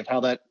story of how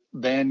that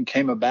band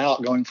came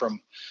about, going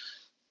from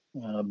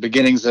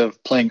beginnings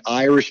of playing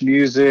Irish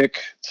music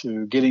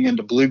to getting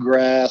into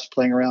bluegrass,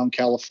 playing around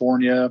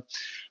California.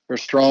 Their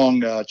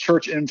strong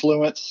church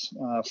influence,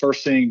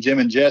 first seeing Jim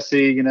and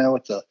Jesse,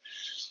 at the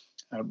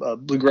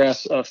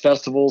bluegrass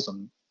festivals,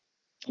 and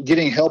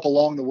getting help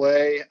along the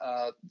way.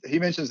 He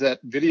mentions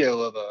that video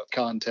of a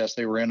contest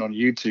they were in on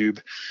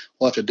YouTube.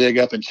 We'll have to dig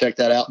up and check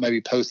that out,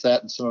 maybe post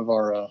that in some of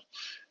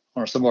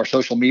our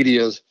social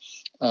medias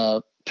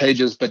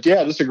pages. But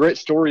yeah, just a great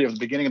story of the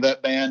beginning of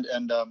that band.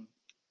 And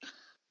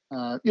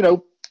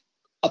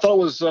I thought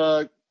it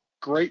was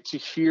great to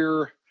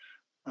hear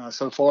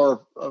so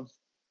far of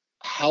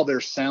how their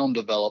sound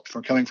developed,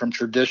 from coming from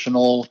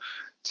traditional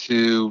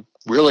to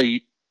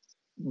really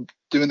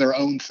doing their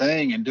own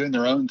thing, and doing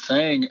their own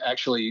thing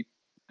actually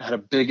had a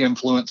big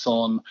influence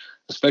on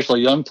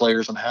especially young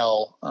players, and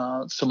how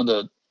some of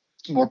the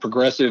more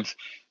progressive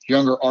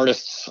younger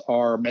artists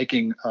are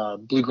making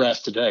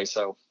bluegrass today.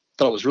 So I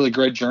thought it was a really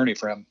great journey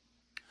for him.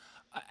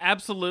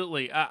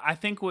 Absolutely. I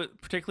think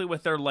particularly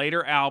with their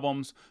later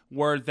albums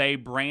where they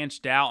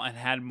branched out and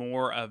had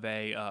more of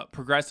a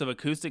progressive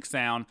acoustic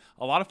sound,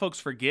 a lot of folks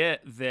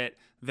forget that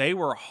they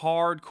were a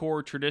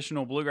hardcore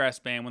traditional bluegrass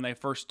band when they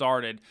first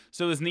started.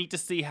 So it was neat to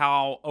see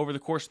how over the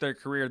course of their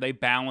career they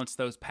balanced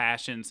those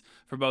passions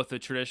for both the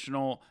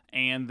traditional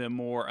and the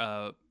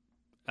more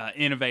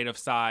innovative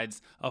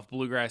sides of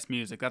bluegrass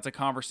music. That's a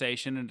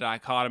conversation and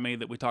dichotomy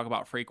that we talk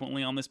about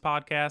frequently on this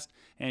podcast,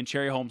 and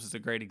Cherry Holmes is a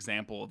great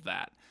example of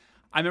that.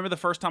 I remember the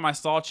first time I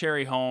saw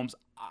Cherry Holmes,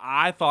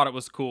 I thought it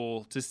was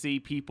cool to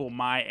see people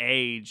my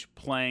age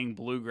playing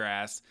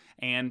bluegrass,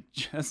 and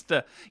just,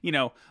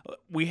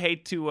 we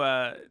hate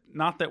to,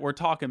 not that we're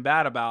talking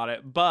bad about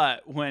it,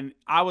 but when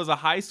I was a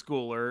high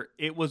schooler,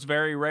 it was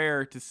very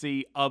rare to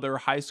see other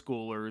high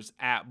schoolers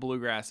at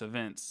bluegrass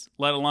events,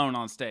 let alone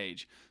on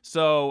stage.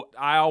 So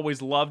I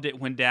always loved it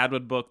when Dad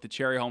would book the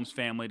Cherry Holmes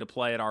family to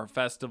play at our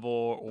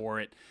festival or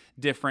at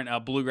different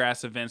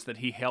bluegrass events that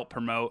he helped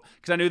promote,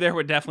 because I knew there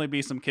would definitely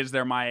be some kids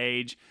there my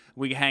age.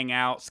 We hang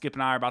out. Skip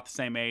and I are about the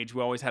same age.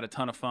 We always had a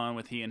ton of fun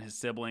with he and his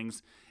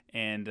siblings,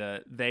 and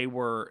they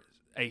were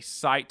a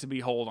sight to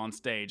behold on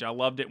stage. I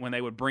loved it when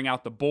they would bring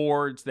out the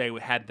boards. They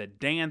had the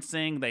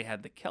dancing. They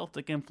had the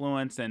Celtic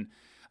influence, and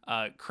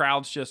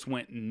crowds just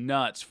went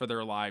nuts for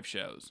their live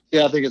shows.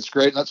 Yeah, I think it's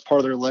great. That's part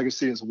of their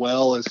legacy as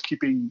well, is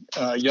keeping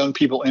young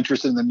people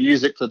interested in the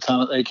music the time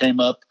that they came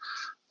up.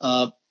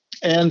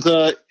 And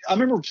I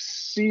remember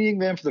seeing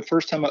them for the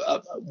first time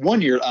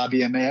one year at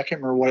IBMA. I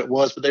can't remember what it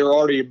was, but they were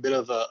already a bit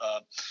of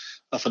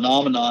a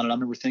phenomenon. And I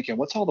remember thinking,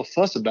 what's all the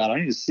fuss about? I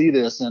need to see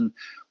this. And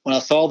when I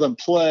saw them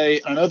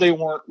play, I know they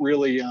weren't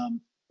really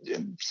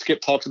Skip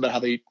talks about how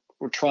they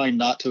were trying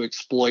not to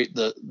exploit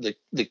the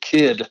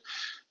kid,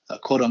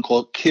 quote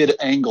unquote, kid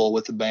angle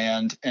with the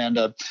band. And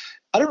I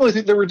didn't really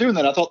think they were doing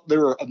that. I thought they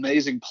were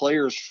amazing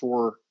players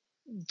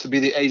to be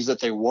the age that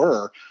they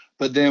were.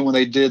 But then when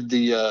they did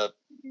the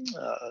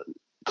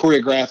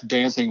choreographed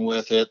dancing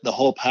with it, the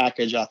whole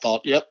package, I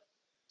thought, yep,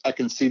 I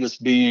can see this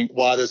being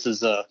why this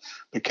is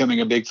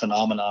becoming a big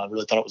phenomenon. I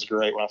really thought it was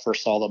great when I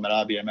first saw them at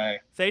IBMA.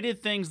 They did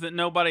things that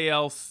nobody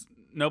else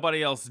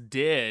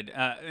did,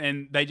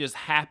 and they just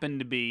happened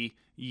to be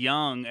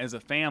young as a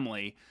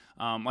family.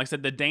 Like I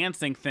said, the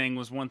dancing thing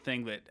was one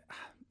thing that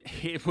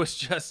it was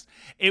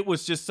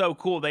just so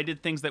cool. They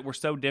did things that were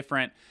so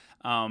different.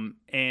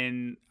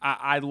 And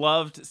I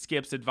loved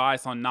Skip's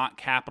advice on not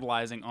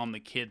capitalizing on the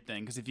kid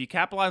thing, because if you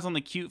capitalize on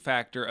the cute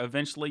factor,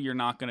 eventually you're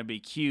not going to be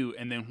cute,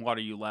 and then what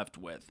are you left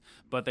with?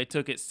 But they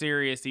took it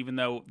serious, even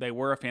though they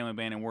were a family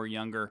band and were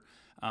younger.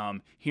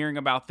 Hearing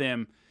about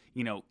them,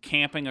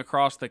 camping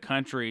across the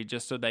country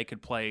just so they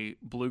could play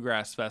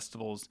bluegrass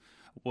festivals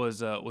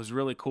was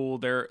really cool.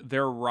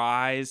 Their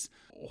rise,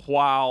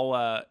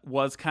 while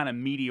was kind of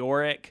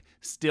meteoric,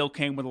 still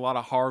came with a lot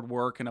of hard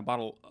work and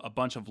about a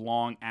bunch of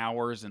long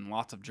hours and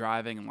lots of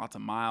driving and lots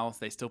of miles.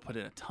 They still put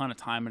in a ton of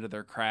time into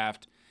their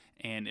craft,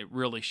 and it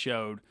really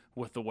showed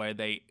with the way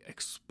they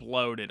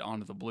exploded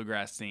onto the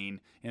bluegrass scene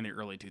in the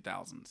early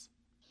 2000s.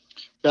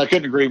 Yeah, I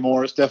couldn't agree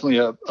more. It's definitely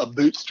a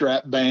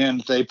bootstrap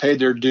band. They paid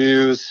their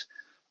dues.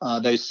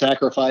 They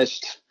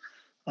sacrificed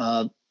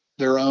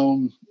their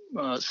own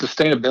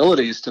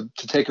sustainabilities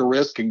to take a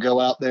risk and go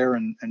out there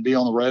and be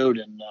on the road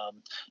and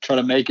try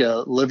to make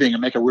a living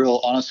and make a real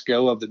honest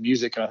go of the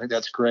music. And I think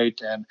that's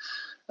great. And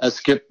as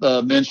Skip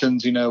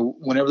mentions,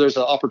 whenever there's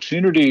an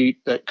opportunity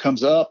that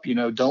comes up,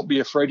 don't be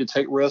afraid to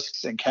take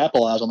risks and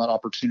capitalize on that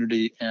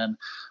opportunity. And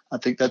I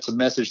think that's a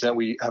message that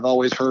we have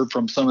always heard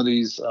from some of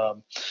these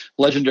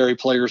legendary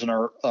players in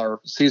our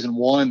season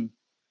one.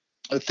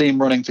 A theme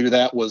running through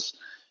that was,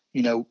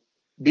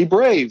 be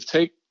brave,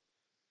 take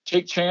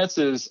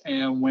chances,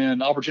 and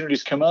when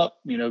opportunities come up,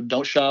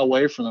 don't shy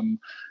away from them.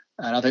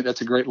 And I think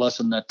that's a great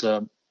lesson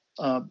that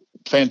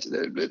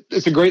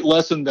it's a great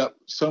lesson that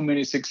so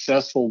many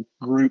successful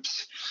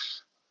groups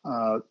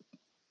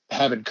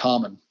have in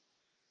common.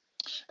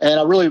 And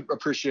I really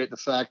appreciate the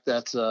fact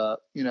that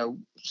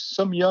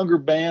some younger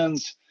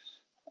bands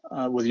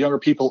with younger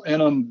people in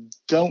them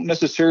don't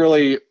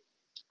necessarily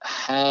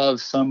have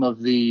some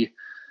of the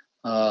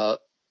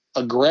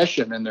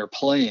aggression in their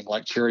playing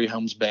like Cherry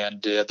Holmes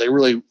Band did. They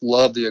really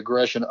loved the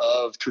aggression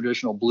of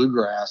traditional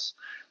bluegrass,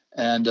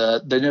 and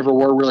they never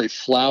were really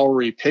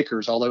flowery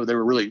pickers, although they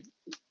were really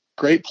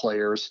great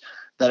players.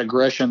 That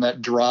aggression,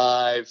 that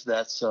drive,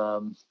 that's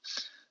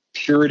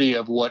purity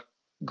of what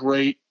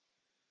great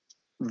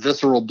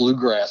visceral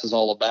bluegrass is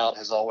all about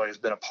has always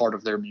been a part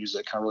of their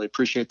music. I really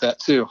appreciate that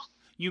too.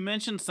 You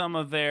mentioned some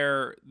of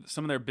their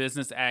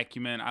business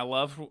acumen. I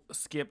love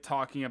Skip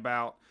talking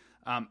about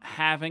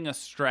having a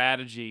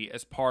strategy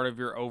as part of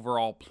your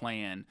overall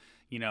plan.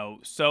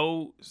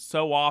 So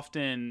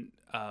often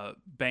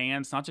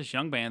bands, not just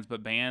young bands,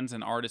 but bands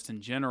and artists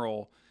in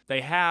general,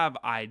 they have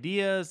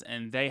ideas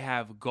and they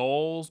have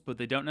goals, but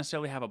they don't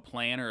necessarily have a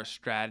plan or a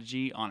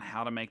strategy on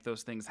how to make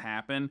those things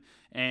happen.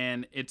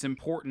 And it's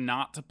important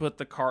not to put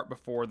the cart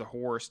before the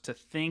horse, to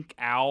think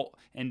out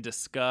and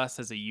discuss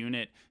as a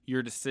unit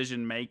your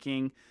decision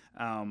making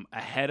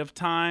ahead of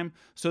time,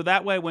 so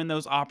that way when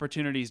those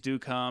opportunities do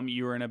come,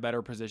 you're in a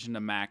better position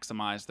to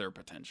maximize their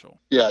potential.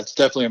 Yeah, it's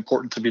definitely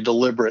important to be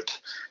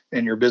deliberate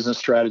in your business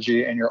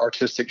strategy and your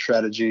artistic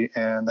strategy,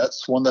 and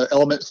that's one of the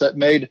elements that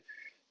made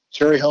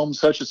Cherry Holmes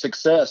such a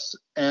success.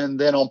 And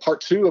then on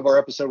part 2 of our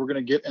episode, we're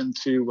going to get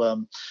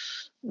into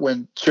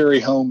when Cherry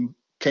Holmes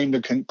came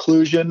to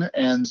conclusion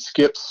and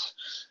Skip's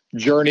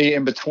journey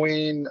in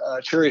between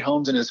Cherry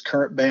Holmes and his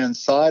current band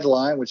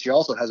Sideline, which he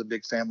also has a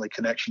big family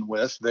connection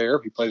with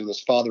there. He plays with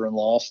his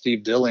father-in-law,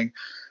 Steve Dilling.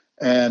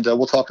 And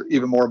we'll talk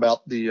even more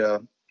about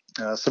the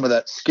some of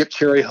that Skip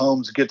Cherry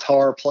Holmes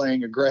guitar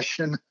playing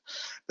aggression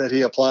that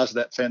he applies to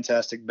that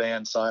fantastic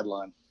band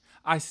Sideline.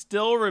 I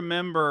still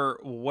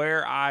remember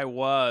where I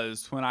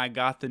was when I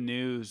got the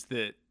news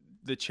that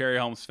the Cherry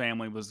Holmes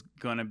family was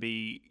going to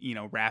be,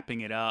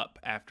 wrapping it up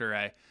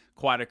after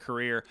quite a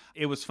career.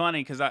 It was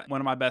funny because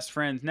one of my best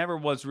friends never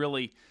was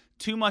really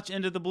too much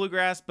into the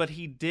bluegrass, but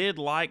he did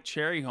like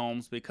Cherry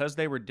Holmes because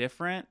they were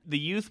different. The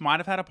youth might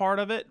have had a part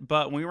of it,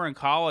 but when we were in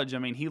college,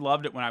 he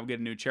loved it when I would get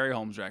a new Cherry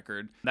Holmes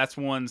record. That's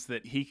ones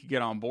that he could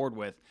get on board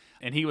with,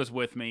 and he was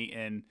with me,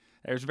 and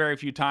there's very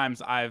few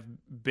times I've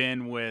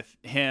been with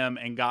him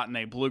and gotten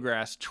a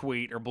bluegrass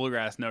tweet or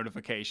bluegrass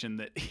notification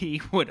that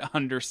he would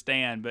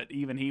understand, but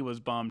even he was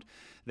bummed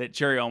that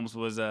Cherry Holmes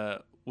was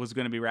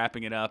going to be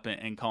wrapping it up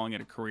and calling it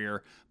a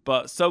career.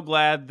 But so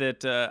glad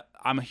that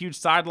I'm a huge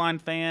Sideline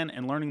fan,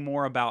 and learning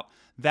more about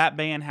that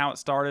band, how it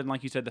started, and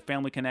like you said, the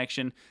family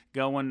connection,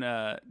 going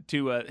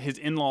to his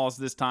in-laws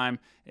this time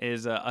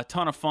is a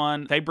ton of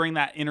fun. They bring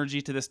that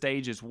energy to the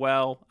stage as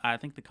well. I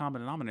think the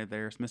common denominator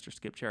there is Mr.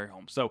 Skip Cherry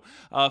Holmes. So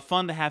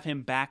fun to have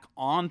him back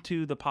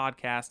onto the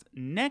podcast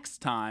next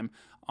time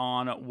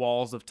on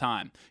Walls of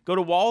Time. Go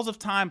to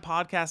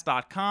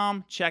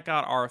wallsoftimepodcast.com. Check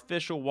out our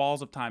official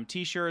Walls of Time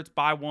t-shirts.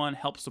 Buy one,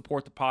 help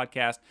support the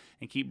podcast,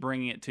 and keep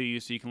bringing it to you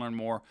so you can learn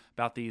more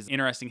about these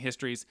interesting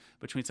histories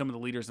between some of the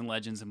leaders and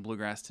legends in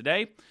bluegrass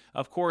today.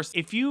 Of course,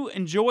 if you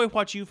enjoy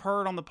what you've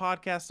heard on the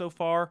podcast so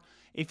far,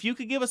 if you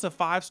could give us a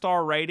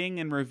 5-star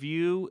rating and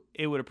review,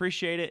 it would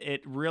appreciate it.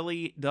 It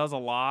really does a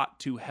lot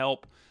to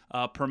help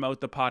promote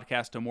the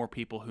podcast to more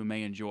people who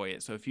may enjoy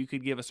it. So if you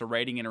could give us a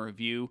rating and a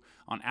review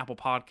on Apple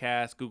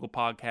Podcasts, Google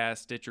Podcasts,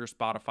 Stitcher,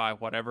 Spotify,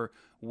 whatever,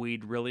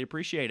 we'd really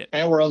appreciate it.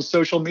 And we're on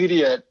social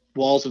media at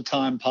Walls of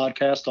Time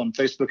Podcast on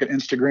Facebook and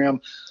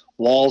Instagram,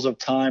 Walls of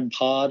Time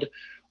Pod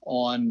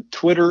on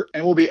Twitter.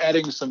 And we'll be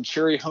adding some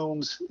Cherry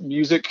Holmes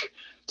music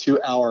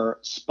to our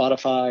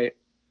Spotify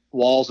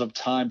Walls of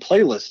Time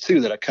playlist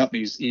too that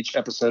accompanies each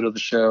episode of the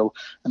show,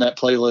 and that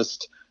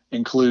playlist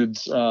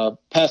includes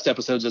past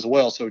episodes as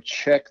well, so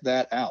check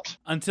that out.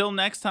 Until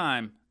next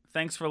time,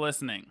 thanks for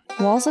listening.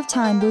 Walls of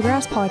Time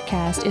Bluegrass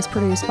Podcast is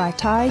produced by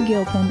Ty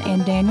Gilpin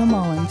and Daniel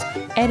Mullins,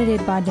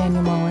 edited by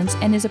Daniel Mullins,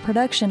 and is a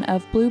production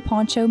of Blue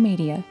Poncho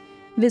Media.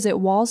 Visit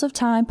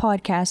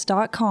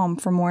wallsoftimepodcast.com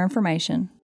for more information.